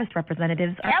customer service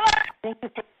representatives are... Thank you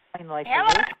for calling Life Hello?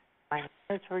 Alert. My name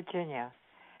is Virginia.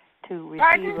 To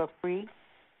receive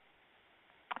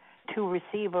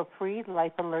a free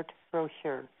Life Alert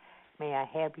brochure, may I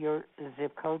have your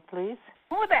zip code, please?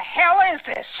 Who the hell is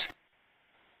this?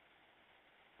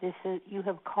 You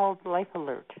have called Life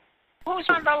Alert. Who's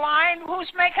on the line?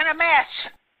 Who's making a mess?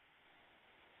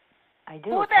 I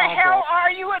do. Who the hell are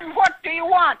you and what do you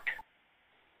want?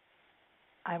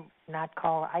 I'm not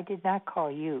calling. I did not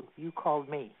call you. You called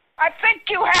me. I think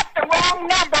you have the wrong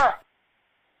number.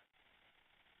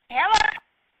 Hello?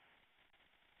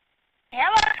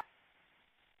 Hello?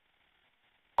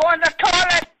 Go in the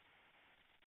toilet.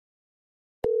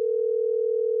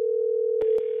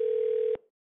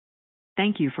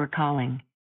 Thank you for calling.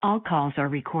 All calls are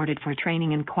recorded for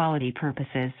training and quality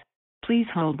purposes. Please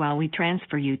hold while we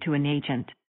transfer you to an agent.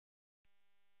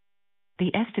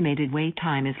 The estimated wait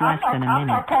time is less than a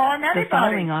minute. The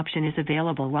following option is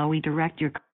available while we direct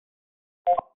your call.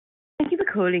 Thank you for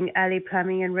calling Alley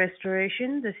Plumbing and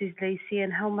Restoration. This is Lacey,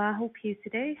 and how may I help you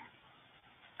today?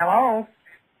 Hello?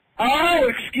 Oh,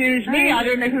 excuse me. I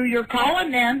don't know who you're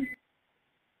calling then.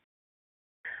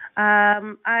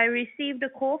 I received a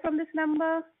call from this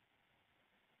number.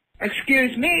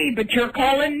 Excuse me, but you're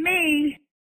calling me.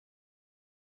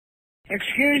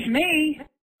 Excuse me.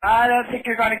 I don't think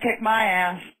you're going to kick my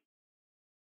ass.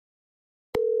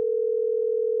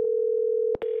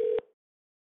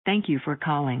 Thank you for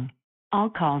calling. All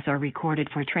calls are recorded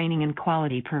for training and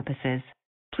quality purposes.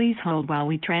 Please hold while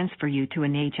we transfer you to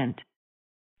an agent.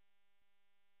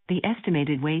 The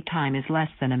estimated wait time is less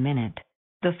than a minute.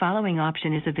 The following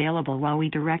option is available while we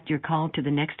direct your call to the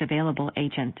next available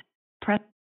agent. Press.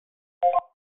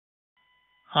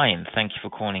 Hi, and thank you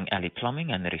for calling Alley Plumbing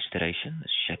and Restoration.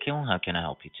 This is Shaquille. How can I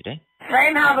help you today?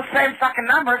 Same how the same fucking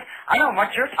numbers. I don't know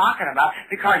what you're talking about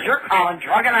because you're calling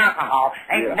drug and alcohol.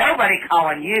 Ain't nobody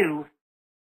calling you.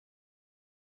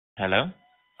 Hello?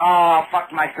 Oh,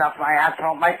 fuck myself, my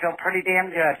asshole. Might feel pretty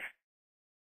damn good.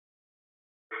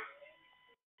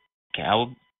 Okay,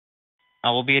 I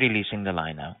will be releasing the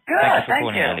line now. Good, Thank you for thank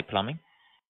calling you. Alley Plumbing.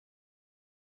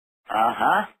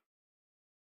 Uh-huh.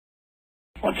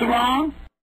 What's wrong?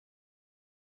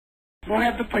 We'll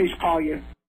have the police call you.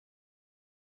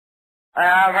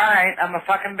 All right, I'm a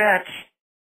fucking bitch.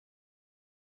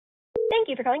 Thank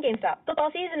you for calling GameStop.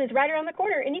 Football season is right around the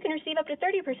corner, and you can receive up to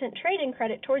 30% trade-in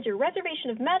credit towards your reservation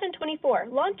of Madden 24,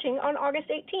 launching on August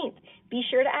 18th. Be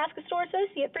sure to ask a store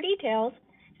associate for details.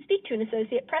 To speak to an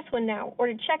associate, press 1 now, or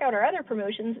to check out our other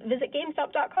promotions, visit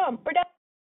GameStop.com or down.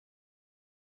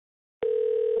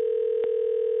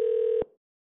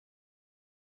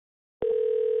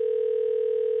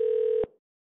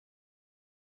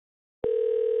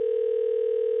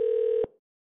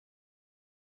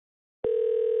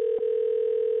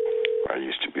 I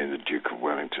used to be in the Duke of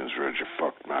Wellington's Roger.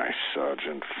 Fucked my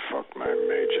sergeant, fucked my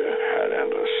major, had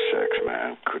endless sex,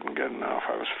 man. Couldn't get enough.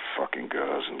 I was fucking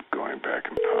girls and going back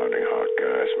and pounding hot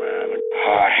guys, man.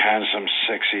 Hot, handsome,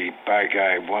 sexy, bad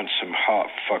guy wants some hot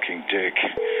fucking dick.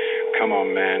 Come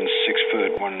on, man. 6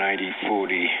 foot, 190,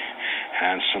 40.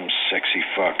 Handsome, sexy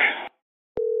fuck.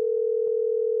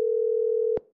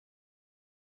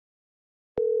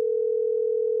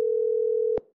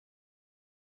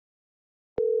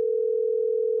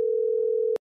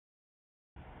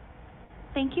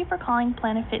 Thank you for calling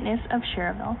Planet Fitness of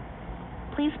Cherville.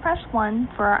 Please press 1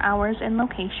 for our hours and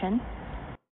location.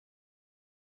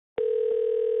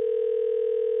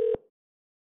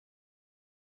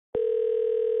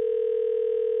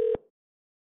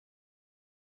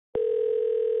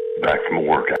 Back from a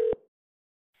workout.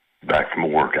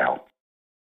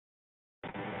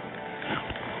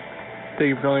 Thank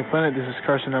you for calling Planet. This is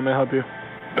Carson. How may I help you?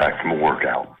 Back from a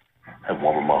workout. Have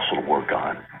warmer muscle to work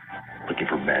on. Looking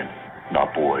for men,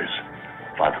 not boys.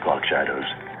 5 o'clock shadows,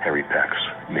 hairy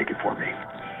pecs. Make it for me.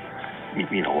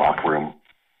 Meet me in the locker room,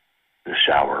 the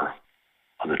shower,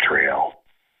 on the trail,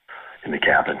 in the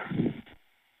cabin.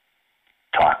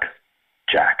 Talk,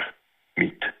 jack,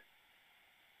 meet.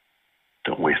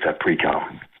 Don't waste that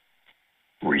pre-com.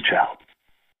 Reach out.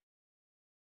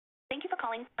 Thank you for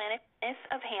calling Planet Fitness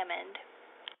of Hammond.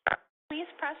 Please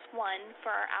press 1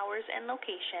 for our hours and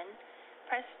location.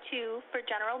 Press 2 for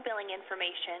general billing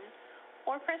information,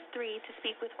 or press 3 to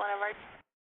speak with one of our...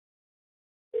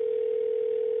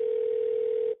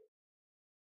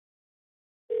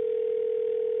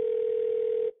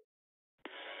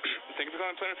 Thank you for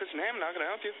calling Planet Fitness in Hammond. How can I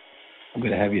help you? I'm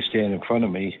going to have you stand in front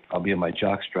of me. I'll be in my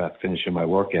jockstrap finishing my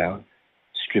workout,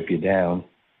 strip you down,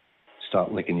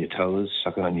 start licking your toes,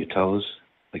 sucking on your toes,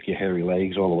 lick your hairy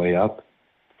legs all the way up,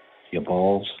 your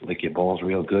balls, lick your balls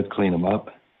real good, clean them up,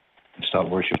 and start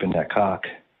worshiping that cock.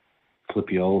 Flip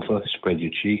you over, spread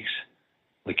your cheeks,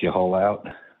 lick your hole out,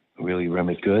 really rim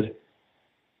it good.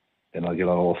 Then I'll get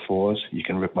on all fours. You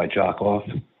can rip my jock off,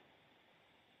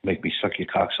 make me suck your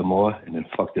cock some more, and then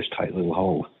fuck this tight little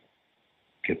hole.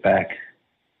 Get back.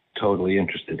 Totally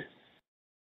interested.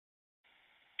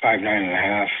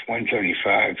 5'9.5",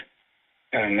 135.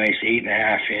 Got a nice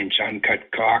 8.5-inch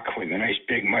uncut cock with a nice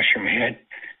big mushroom head.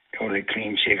 Totally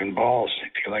clean shaven balls.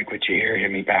 If you like what you hear,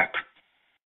 hit me back.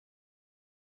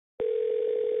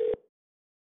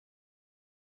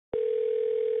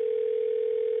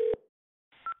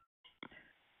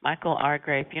 Michael R.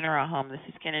 Gray Funeral Home. This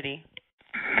is Kennedy.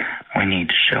 We need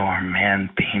to show our man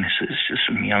penises to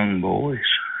some young boys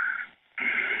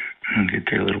and get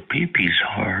their little pee-pees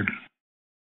hard.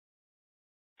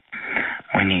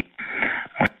 We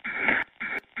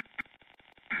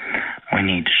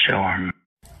need to show our...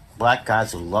 Black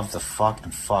guys who love to fuck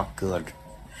and fuck good.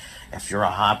 If you're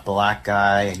a hot black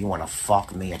guy and you want to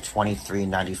fuck me at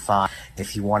 $23.95,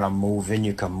 if you want to move in,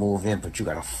 you can move in, but you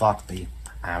gotta fuck me.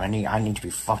 I need to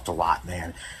be fucked a lot,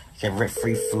 man. Get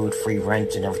free food, free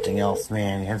rent, and everything else,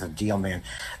 man. Here's the deal, man.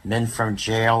 Men from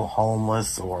jail,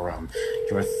 homeless, or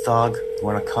you're a thug, you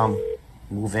want to come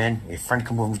move in, your friend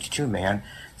can move with you too, man.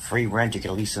 Free rent, you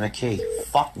get a lease and a key.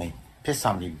 Fuck me. Piss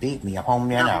on me, beat me. I'm home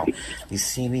there now. You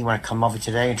see me, you want to come over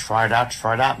today and try it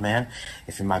out, man.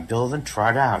 If you're in my building,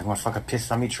 try it out. You want to fucking piss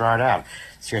on me, try it out.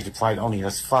 Seriously, probably only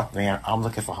as fuck, man. I'm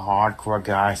looking for hardcore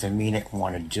guys that mean it,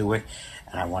 want to do it,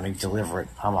 and I want to deliver it.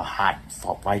 I'm a hot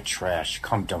white trash.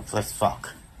 Come dump, let's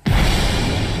fuck. Yeah,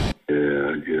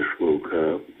 I just woke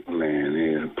up, laying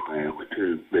here playing with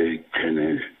this big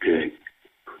 10-inch dick.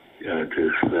 Got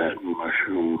this fat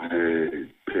mushroom head,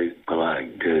 big black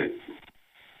dick.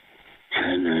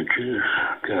 10 inches,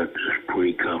 got this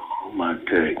pre-cum on my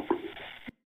dick.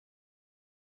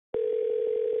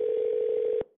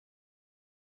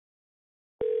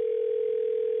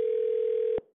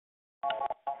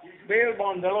 Bail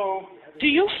bond, hello. Do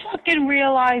you fucking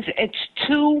realize it's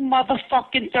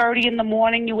 2:30 in the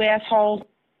morning, you asshole?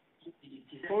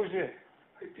 Who's it?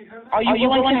 Are you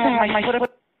willing to have my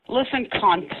foot? Listen,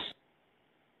 cunt.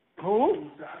 Who?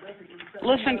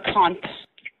 Listen, cunt.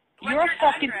 You're a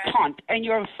fucking cunt, and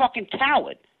you're a fucking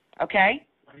coward, okay?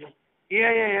 Yeah,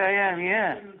 I am,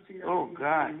 yeah. Oh,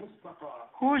 God.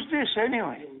 Who's this,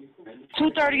 anyway?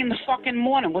 2:30 in the fucking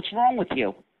morning. What's wrong with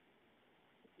you?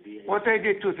 What I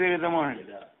did 2:30 in the morning?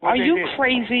 Are you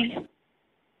crazy?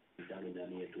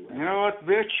 You know what,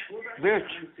 bitch?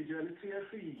 Bitch.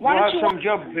 Why Go don't have you some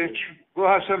job, bitch. Go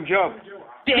have some job.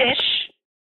 Bitch.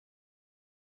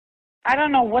 I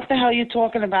don't know what the hell you're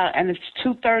talking about, and it's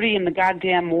 2:30 in the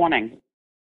goddamn morning.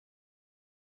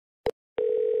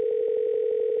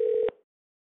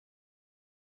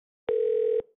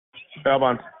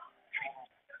 Bellbond.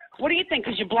 What do you think?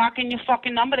 Because you're blocking your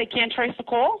fucking number, they can't trace the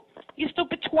call? You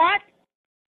stupid twat.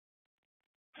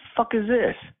 Fuck is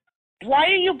this? Why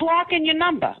are you blocking your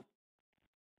number?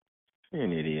 You're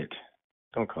an idiot.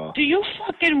 Don't call. Do you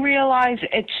fucking realize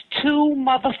it's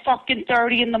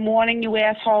 2:30 in the morning, you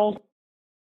asshole?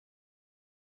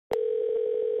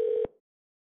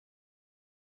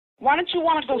 Why don't you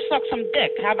want to go suck some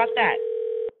dick? How about that?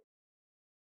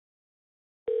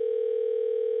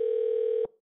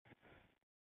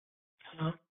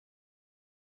 Hello?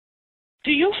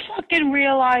 Do you fucking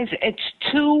realize it's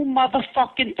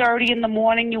 2:30 in the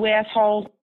morning, you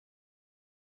asshole?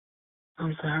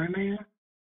 I'm sorry, man.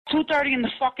 2:30 in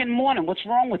the fucking morning. What's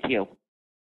wrong with you?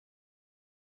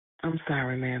 I'm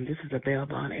sorry, ma'am. This is a bail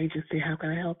bond agency. How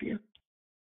can I help you?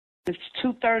 It's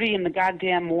 2:30 in the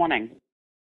goddamn morning.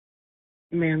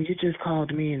 Ma'am, you just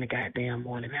called me in the goddamn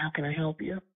morning. How can I help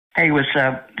you? Hey, what's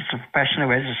up? It's a professional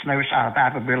registered nurse out of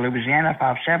Alphaville, Louisiana,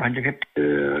 5750.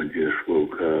 Yeah, I just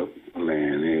woke up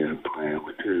laying here playing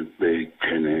with this big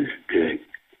 10-inch dick.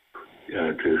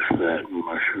 Got this fat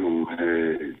mushroom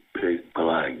head, big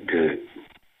black dick.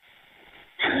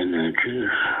 10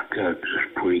 inches. Got this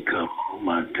freak up on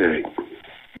my dick.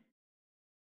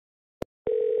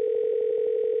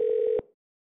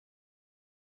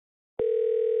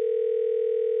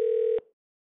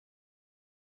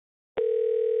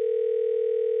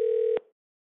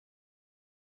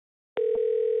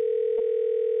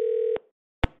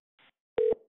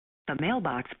 The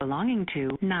mailbox belonging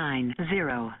to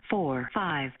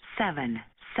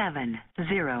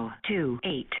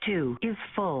 904577028 is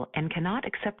full and cannot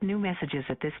accept new messages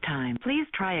at this time. Please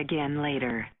try again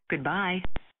later. Goodbye.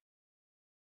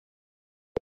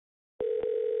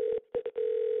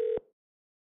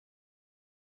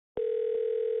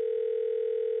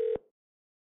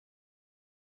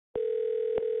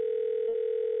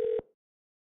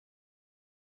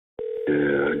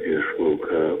 Yeah, I just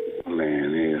woke up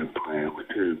laying here playing with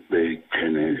this big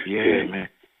 10-inch dick. man.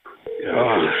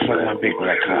 Got suck my big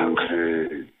black cock. Head,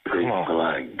 big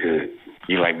black dick.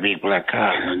 You like big black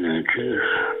cock? 10 inches.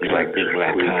 You like big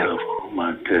black freak cock? up on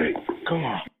my dick. Come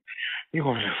on. You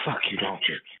want me to fuck you, don't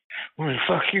you? Want me to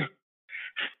fuck you?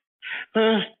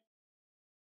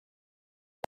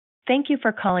 Thank you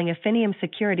for calling Affinium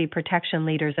Security Protection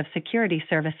Leaders of Security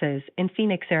Services in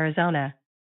Phoenix, Arizona.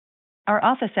 Our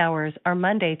office hours are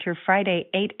Monday through Friday,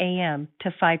 8 a.m.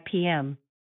 to 5 p.m.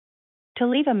 To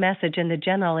leave a message in the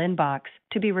general inbox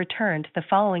to be returned the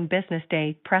following business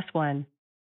day, press 1.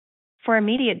 For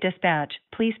immediate dispatch,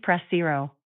 please press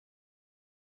 0.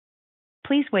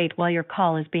 Please wait while your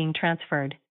call is being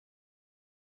transferred.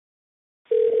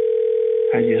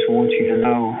 I just want you to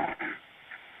know.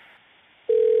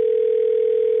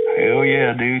 Hell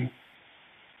yeah, dude.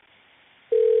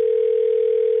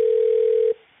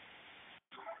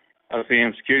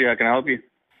 LCM Security, how can I help you?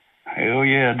 Hell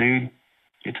yeah, dude.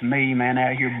 It's me, man,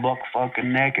 out here buck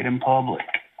fucking naked in public.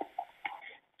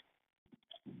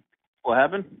 What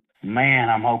happened? Man,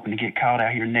 I'm hoping to get caught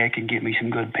out here naked and get me some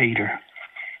good Peter.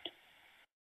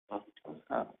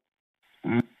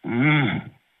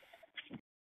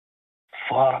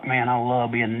 Fuck, man, I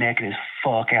love being naked as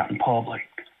fuck out in public.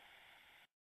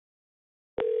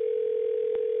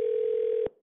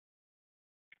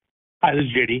 Hi, this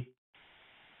is JD.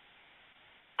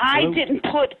 I Hello? didn't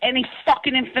put any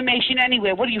fucking information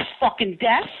anywhere. What are you, fucking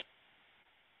deaf?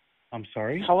 I'm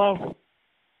sorry? Hello?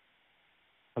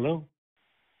 Hello?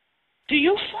 Do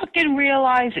you fucking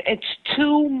realize it's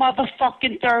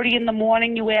 2:30 in the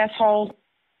morning, you asshole?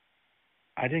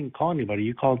 I didn't call anybody.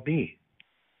 You called me.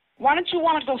 Why don't you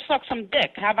want to go suck some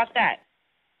dick? How about that?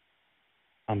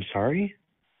 I'm sorry?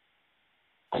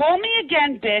 Call me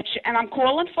again, bitch, and I'm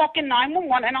calling fucking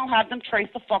 911 and I'll have them trace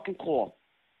the fucking call.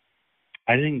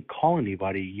 I didn't call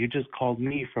anybody. You just called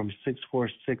me from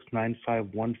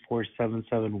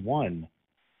 646-951-4771.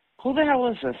 Who the hell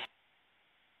is this?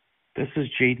 This is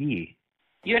JD.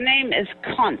 Your name is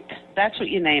Cunt. That's what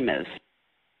your name is.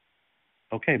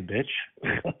 Okay, bitch.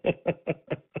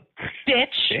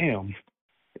 Bitch. Damn.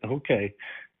 Okay.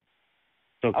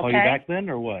 So call Okay. you back then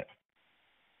or what?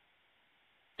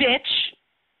 Bitch.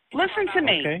 Listen to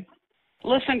me. Okay.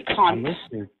 Listen, I'm cunt.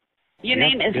 listening. Your Yep,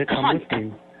 name is bitch, I'm Cunt.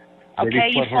 listening. Okay,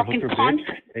 Dirty you slut, whore, fucking hooker, cunt.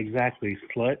 bitch. Exactly,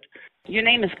 slut. Your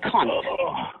name is Cunt.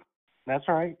 That's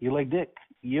all right. You like dick.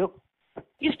 Yep.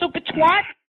 You stupid twat.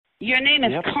 Your name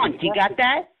is Yep, Cunt. You got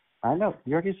that? I know.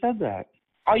 You already said that.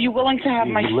 Are you willing to have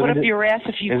my foot up your ass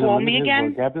if you call me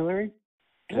again? Vocabulary?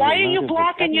 Why are you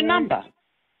blocking your number?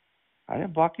 I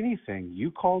didn't block anything.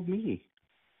 You called me.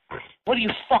 What are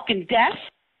you, fucking deaf?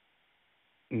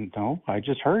 No, I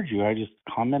just heard you. I just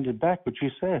commented back what you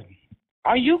said.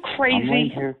 Are you I'm crazy? laying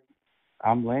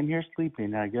here sleeping,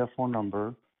 and I get a phone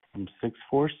number from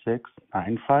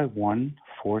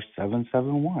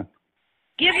 646-951-4771.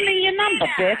 Give me your number,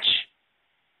 bitch.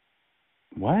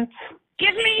 What?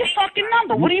 Give me your fucking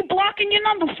number. What are you blocking your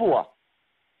number for?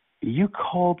 You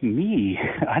called me.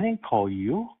 I didn't call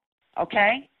you.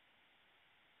 Okay?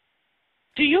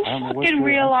 Do you I don't know what fucking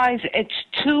you're- realize it's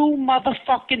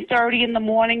 2:30 in the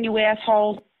morning, you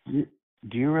asshole?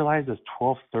 Do you realize it's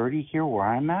 12:30 here where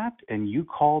I'm at, and you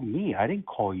called me? I didn't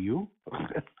call you.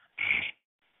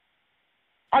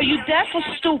 Are you deaf or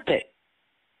stupid?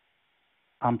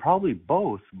 I'm probably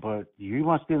both, but you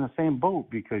must be in the same boat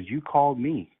because you called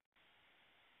me.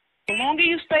 The longer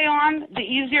you stay on, the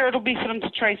easier it'll be for them to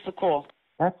trace the call.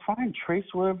 That's fine. Trace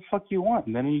whatever the fuck you want,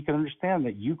 and then you can understand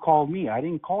that you called me. I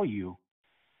didn't call you.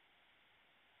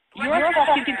 You're a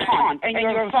fucking cunt, and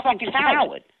you're a fucking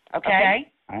coward,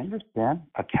 okay? I understand.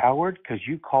 A coward because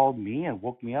you called me and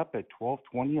woke me up at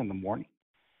 12:20 in the morning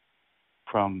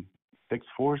from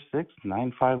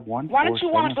 646-951-4771. Why don't you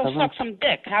want to go suck some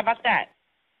dick? How about that?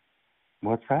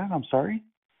 What's that? I'm sorry?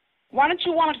 Why don't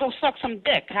you want to go suck some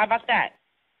dick? How about that?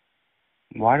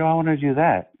 Why do I want to do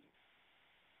that?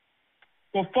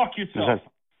 Well, fuck yourself.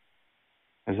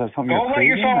 Is that something Go you're light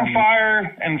craving? yourself on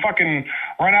fire and fucking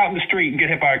run out in the street and get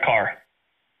hit by a car.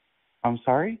 I'm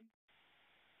sorry?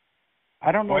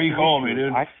 I don't know. Why what you the calling issue me, is.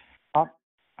 dude?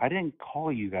 I didn't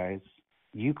call you guys.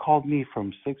 You called me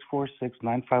from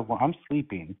 646-951. I'm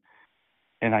sleeping,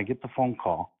 and I get the phone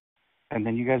call, and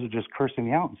then you guys are just cursing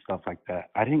me out and stuff like that.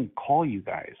 I didn't call you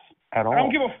guys at all. I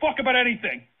don't give a fuck about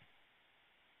anything.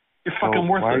 You're fucking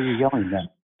worthless. Why are you yelling then?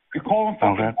 You're calling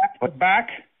fucking back to back.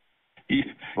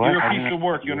 You're a piece of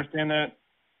work. You understand that?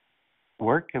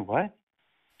 Work and what?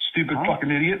 Stupid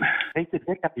fucking idiot. Take the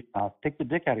dick out of your mouth. Take the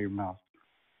dick out of your mouth.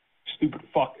 Stupid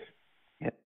fuck.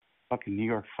 Yeah. Fucking New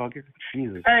York fucker.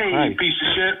 Jesus Hey, Christ. you piece of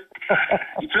shit.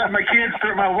 You threaten my kids,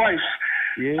 threaten my wife.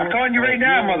 Yeah. I'm telling you right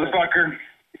now, motherfucker.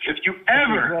 If you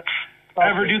ever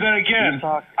do that again,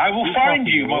 I will find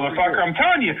you, motherfucker. I'm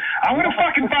telling you. I'm going to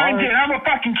fucking find you and I'm going to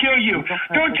fucking kill you.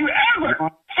 Don't you ever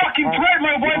fucking threaten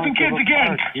my wife and kids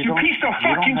again. You piece of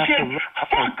fucking shit.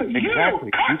 Fuck you,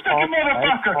 cocksucking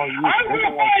motherfucker. I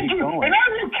will find you and I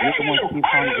will kill you.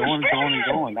 I will destroy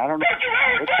you. I don't know what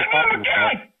you're talking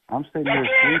about. I'm sitting here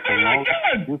sleeping.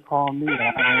 You call me.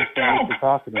 I don't understand what you're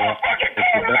talking about.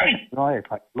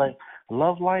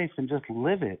 Love life and just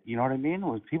live it. You know what I mean?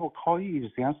 When people call you, you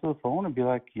just answer the phone and be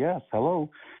like, yes, hello.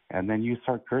 And then you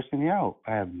start cursing me out.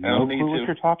 I have no clue what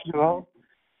you're talking about.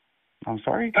 I'm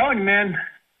sorry? I'm telling you, man.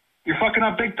 You're fucking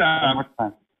up big time.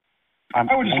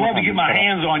 I would just love to get my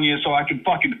hands on you so I could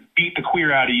fucking beat the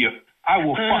queer out of you. I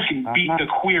will fucking beat the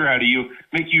queer out of you.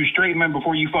 Make you a straight man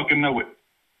before you fucking know it.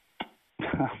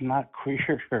 I'm not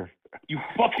queer. You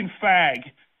fucking fag.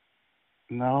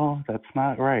 No, that's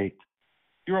not right.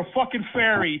 You're a fucking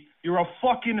fairy. You're a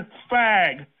fucking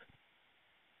fag.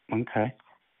 Okay.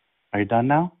 Are you done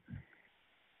now?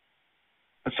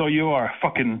 That's all you are.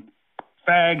 Fucking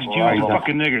fags, Jews, and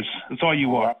fucking niggers. That's all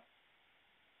you are.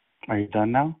 Are you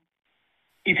done now?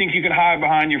 You think you can hide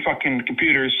behind your fucking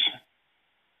computers?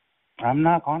 I'm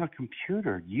not on a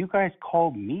computer. You guys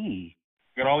called me.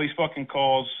 Got all these fucking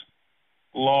calls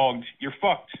logged. You're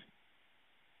fucked.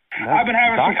 I've been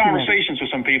having some conversations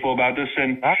with some people about this,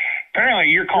 and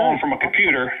apparently you're calling from a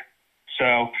computer,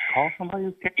 so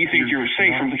you think you're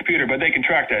safe from the computer, but they can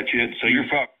track that shit, so you're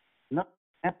fucked. No,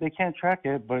 they can't track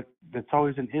it, but it's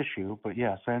always an issue. But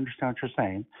yes, I understand what you're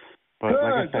saying. But Good,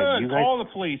 like I said, good. Call the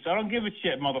police. I don't give a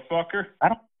shit, motherfucker. I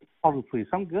don't call the police.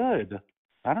 I'm good.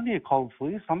 I don't need to call the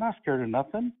police. I'm not scared of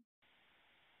nothing.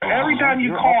 Every time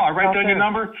you call, I write down your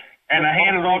number, and I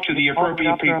hand it off to the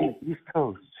appropriate people. On the East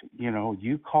Coast.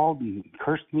 You called and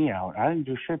cursed me out. I didn't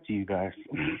do shit to you guys.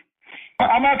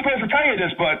 I'm not supposed to tell you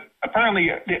this, but apparently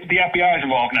the FBI is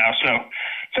involved now, so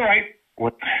it's all right.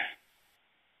 What?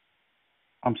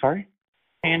 I'm sorry?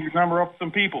 Hand your number up to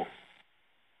some people.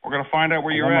 We're going to find out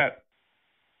where you're at.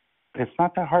 It's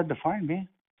not that hard to find me,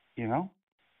 I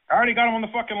already got him on the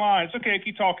fucking line. It's okay.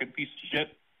 Keep talking, piece of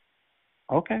shit.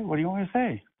 Okay, what do you want to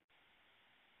say?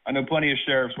 I know plenty of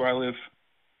sheriffs where I live.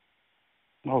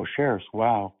 Oh, sheriffs.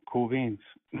 Wow. Cool beans.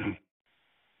 There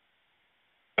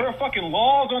are fucking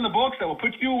laws on the books that will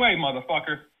put you away,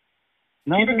 motherfucker.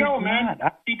 No, Keep it going, man.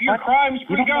 Keep your crime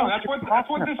spree going. That's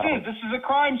what this is. This is a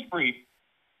crime spree.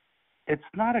 It's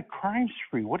not a crime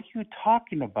spree. What are you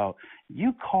talking about?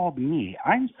 You called me.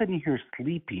 I'm sitting here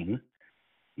sleeping.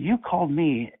 You called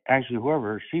me, actually,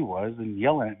 whoever she was, and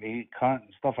yelling at me, cunt,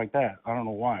 and stuff like that. I don't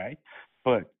know why,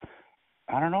 but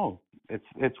I don't know.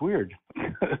 It's weird.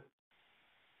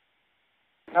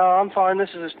 I'm fine.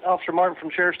 This is Officer Martin from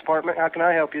Sheriff's Department. How can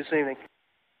I help you this evening?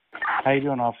 How you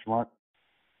doing, Officer Martin?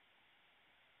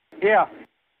 Yeah.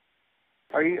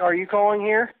 Are you calling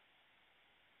here?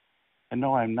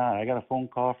 No, I'm not. I got a phone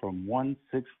call from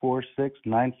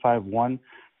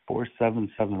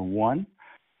 1-646-951-4771,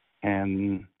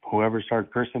 and whoever started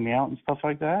cursing me out and stuff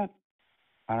like that,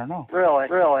 I don't know. Really?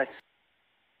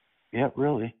 Yep,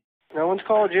 really. No one's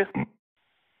called you.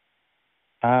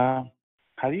 How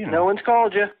do you know? No one's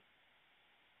called you.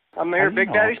 I'm here at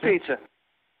Big Daddy's Pizza.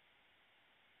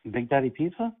 Big Daddy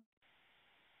Pizza?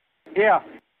 Yeah.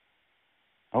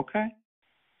 Okay.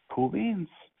 Cool beans.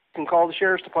 You can call the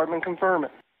Sheriff's Department and confirm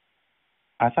it.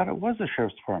 I thought it was the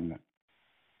Sheriff's Department.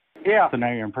 Yeah. So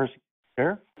now you're in person,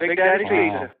 Sheriff? Big Daddy's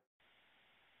Pizza.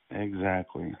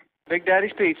 Exactly. Big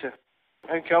Daddy's Pizza.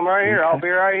 Hey, come right here. I'll be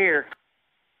right here.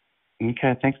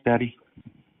 Okay, thanks, Daddy.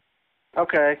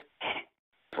 Okay.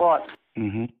 What?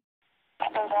 Mm-hmm. You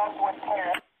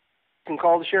can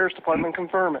call the Sheriff's Department and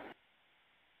confirm it.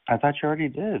 I thought you already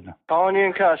did. Calling you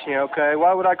and cussing you, okay?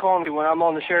 Why would I call you when I'm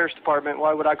on the Sheriff's Department?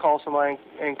 Why would I call somebody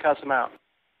and cuss them out?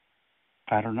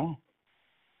 I don't know.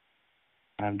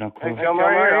 I have no clue. Hey, come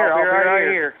right here. I'll be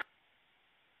right here.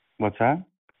 What's that?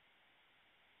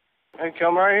 Hey,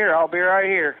 come right here. I'll be right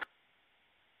here.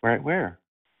 Right where?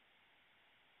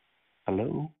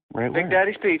 Hello? Right where? Big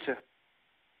Daddy's Pizza.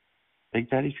 Big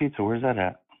Daddy's Pizza. Where's that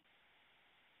at?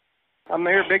 I'm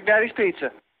here at Big Daddy's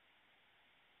Pizza.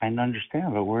 I don't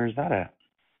understand, but where is that at?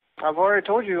 I've already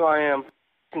told you who I am. You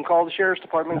can call the Sheriff's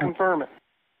Department and confirm it.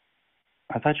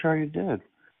 I thought you already did.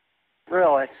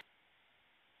 Really?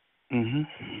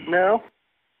 Mm-hmm. No?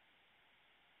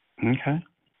 Okay.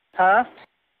 Huh?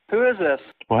 Who is this?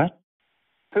 What?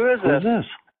 Who is Who this? is this?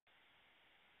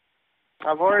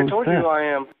 I've already Who's told you this? who I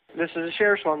am. This is the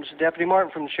Sheriff's Department. This is Deputy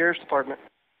Martin from the Sheriff's Department.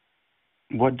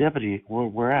 What deputy?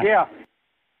 Where at? Yeah.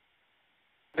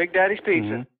 Big Daddy's Pizza.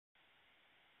 Mm-hmm.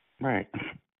 Right.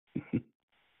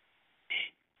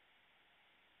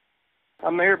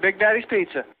 I'm here at Big Daddy's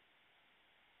Pizza.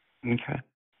 Okay.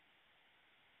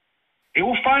 It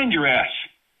will find your ass.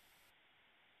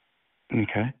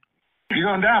 Okay. You're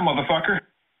going down, motherfucker.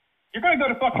 You're going to go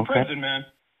to fucking Okay. prison, man.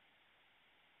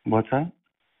 What's that?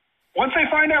 Once they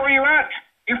find out where you're at,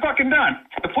 you're fucking done.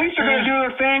 The police are going to do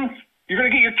their thing. You're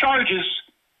going to get your charges.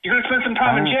 You're going to spend some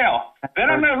time in jail. Then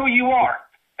I'll know who you are.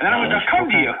 And then I'm going to come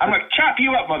to you. I'm going to chop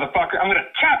you up, motherfucker. I'm going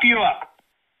to chop you up.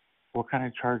 What kind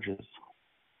of charges?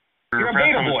 You're a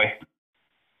beta boy.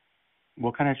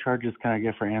 What kind of charges can I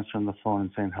get for answering the phone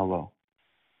and saying hello?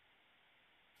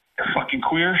 You're fucking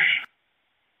queer.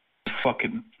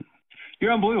 Fucking.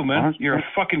 You're unbelievable, man. You're a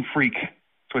fucking freak.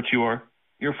 That's what you are.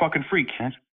 You're a fucking freak.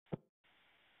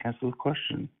 Answer the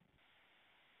question.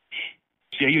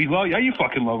 Yeah, you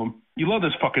fucking love him. You love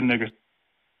this fucking nigga.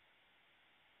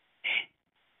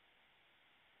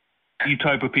 You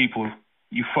type of people.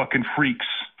 You fucking freaks.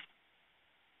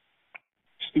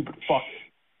 Stupid fuck.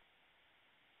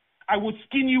 I will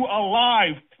skin you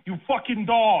alive, you fucking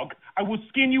dog. I will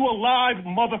skin you alive,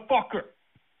 motherfucker.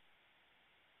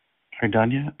 Are you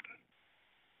done yet?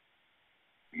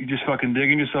 You're just fucking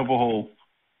digging yourself a hole.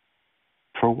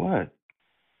 For what?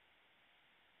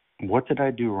 What did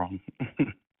I do wrong?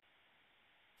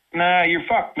 Nah, you're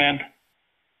fucked, man.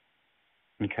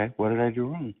 Okay, what did I do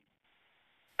wrong?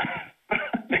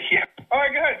 Yeah. All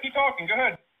right, go ahead. Keep talking. Go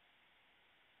ahead.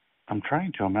 I'm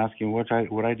trying to. I'm asking what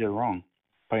I did wrong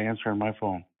by answering my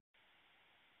phone.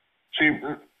 See,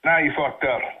 now you fucked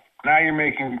up. Now you're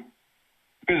making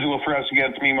physical threats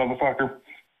against me, motherfucker.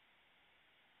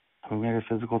 Who made a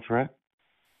physical threat?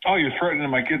 Oh, you're threatening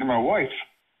my kids and my wife.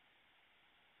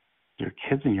 Your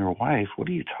kids and your wife? What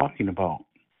are you talking about?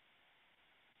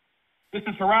 This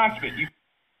is harassment.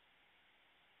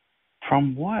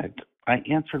 From what? I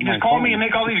answered You my just call phone. me and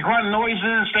make all these grunting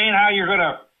noises, saying how you're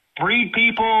gonna breed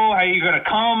people, how you're gonna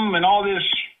come, and all this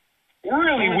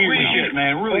really weird shit,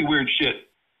 man. Really weird shit.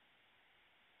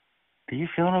 Are you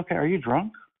feeling okay? Are you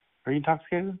drunk? Are you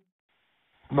intoxicated?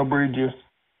 No breed juice.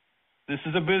 This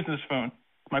is a business phone.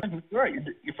 Right,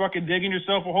 you're fucking digging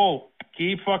yourself a hole.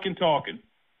 Keep fucking talking.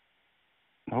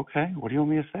 Okay, what do you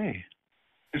want me to say?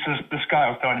 This is this guy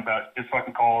I was telling you about. Just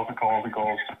fucking calls and calls and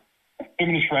calls. Him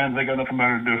and his friends, they got nothing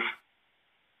better to do.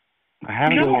 I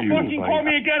haven't You told don't you, fucking buddy. call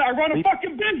me again. I run a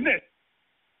fucking business.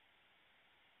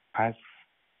 I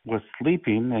was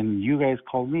sleeping, and you guys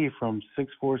called me from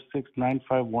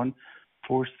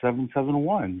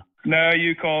 646-951-4771. No,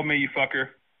 you called me, you fucker.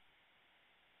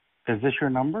 Is this your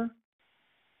number?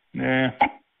 Nah.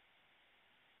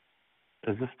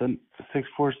 Is this the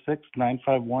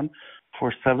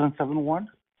 646-951-4771?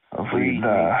 Hopefully you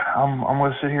die. I'm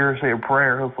gonna sit here and say a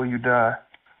prayer. Hopefully you die.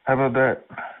 How about that?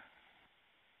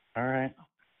 All right.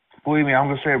 Believe me, I'm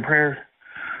gonna say a prayer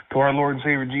to our Lord and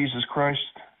Savior Jesus Christ.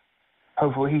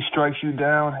 Hopefully he strikes you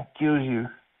down and kills you.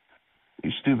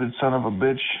 You stupid son of a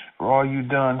bitch, for all you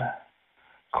done.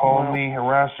 Calling me,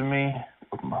 harassing me,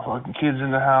 with my fucking kids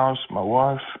in the house, my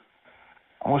wife.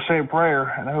 I'm gonna say a prayer,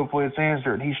 and hopefully it's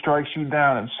answered. He strikes you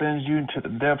down and sends you into the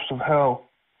depths of hell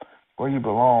where you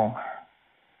belong.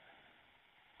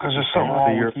 Because there's something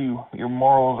wrong with you. Your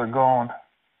morals are gone.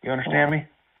 You understand me?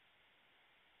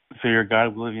 So you're a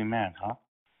God-living man, huh?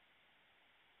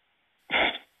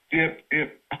 Yep.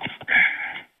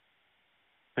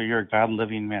 So you're a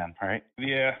God-living man, right?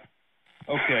 Yeah.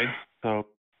 Okay. So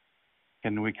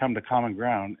can we come to common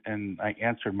ground? And I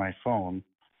answered my phone,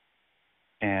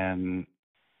 and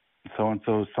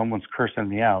so-and-so, someone's cursing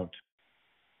me out.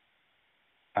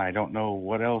 I don't know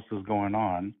what else is going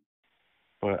on,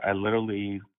 but I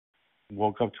literally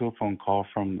woke up to a phone call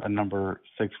from a number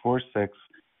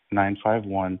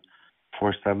 646-951-4771.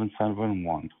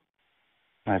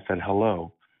 And I said,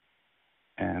 hello.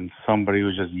 And somebody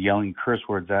was just yelling curse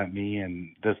words at me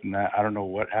and this and that. I don't know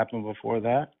what happened before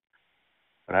that,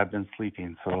 but I've been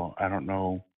sleeping, so I don't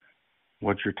know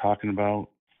what you're talking about,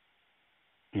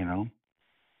 you know.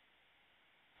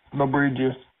 No breed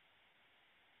juice.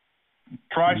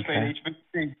 Tri-State Okay.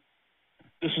 HVAC.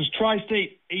 This is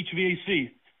Tri-State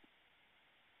HVAC.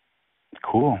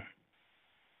 Cool.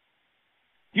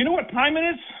 You know what time it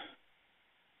is?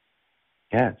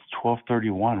 Yeah, it's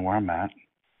 12:31 where I'm at.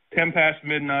 10 past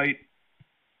midnight.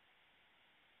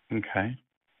 Okay.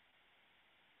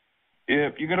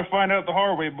 Yep, you're going to find out the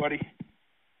hard way, buddy.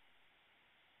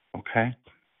 Okay.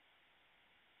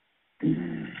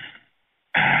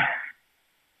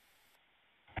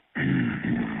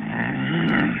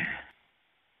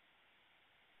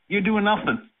 You're doing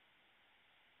nothing.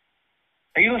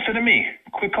 Hey, you listen to me.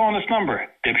 Quit calling this number,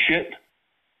 dipshit.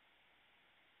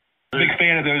 Big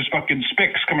fan of those fucking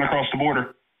spics coming across the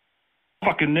border.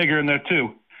 Fucking nigger in there,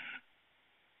 too.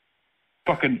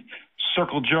 Fucking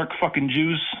circle jerk fucking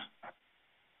Jews.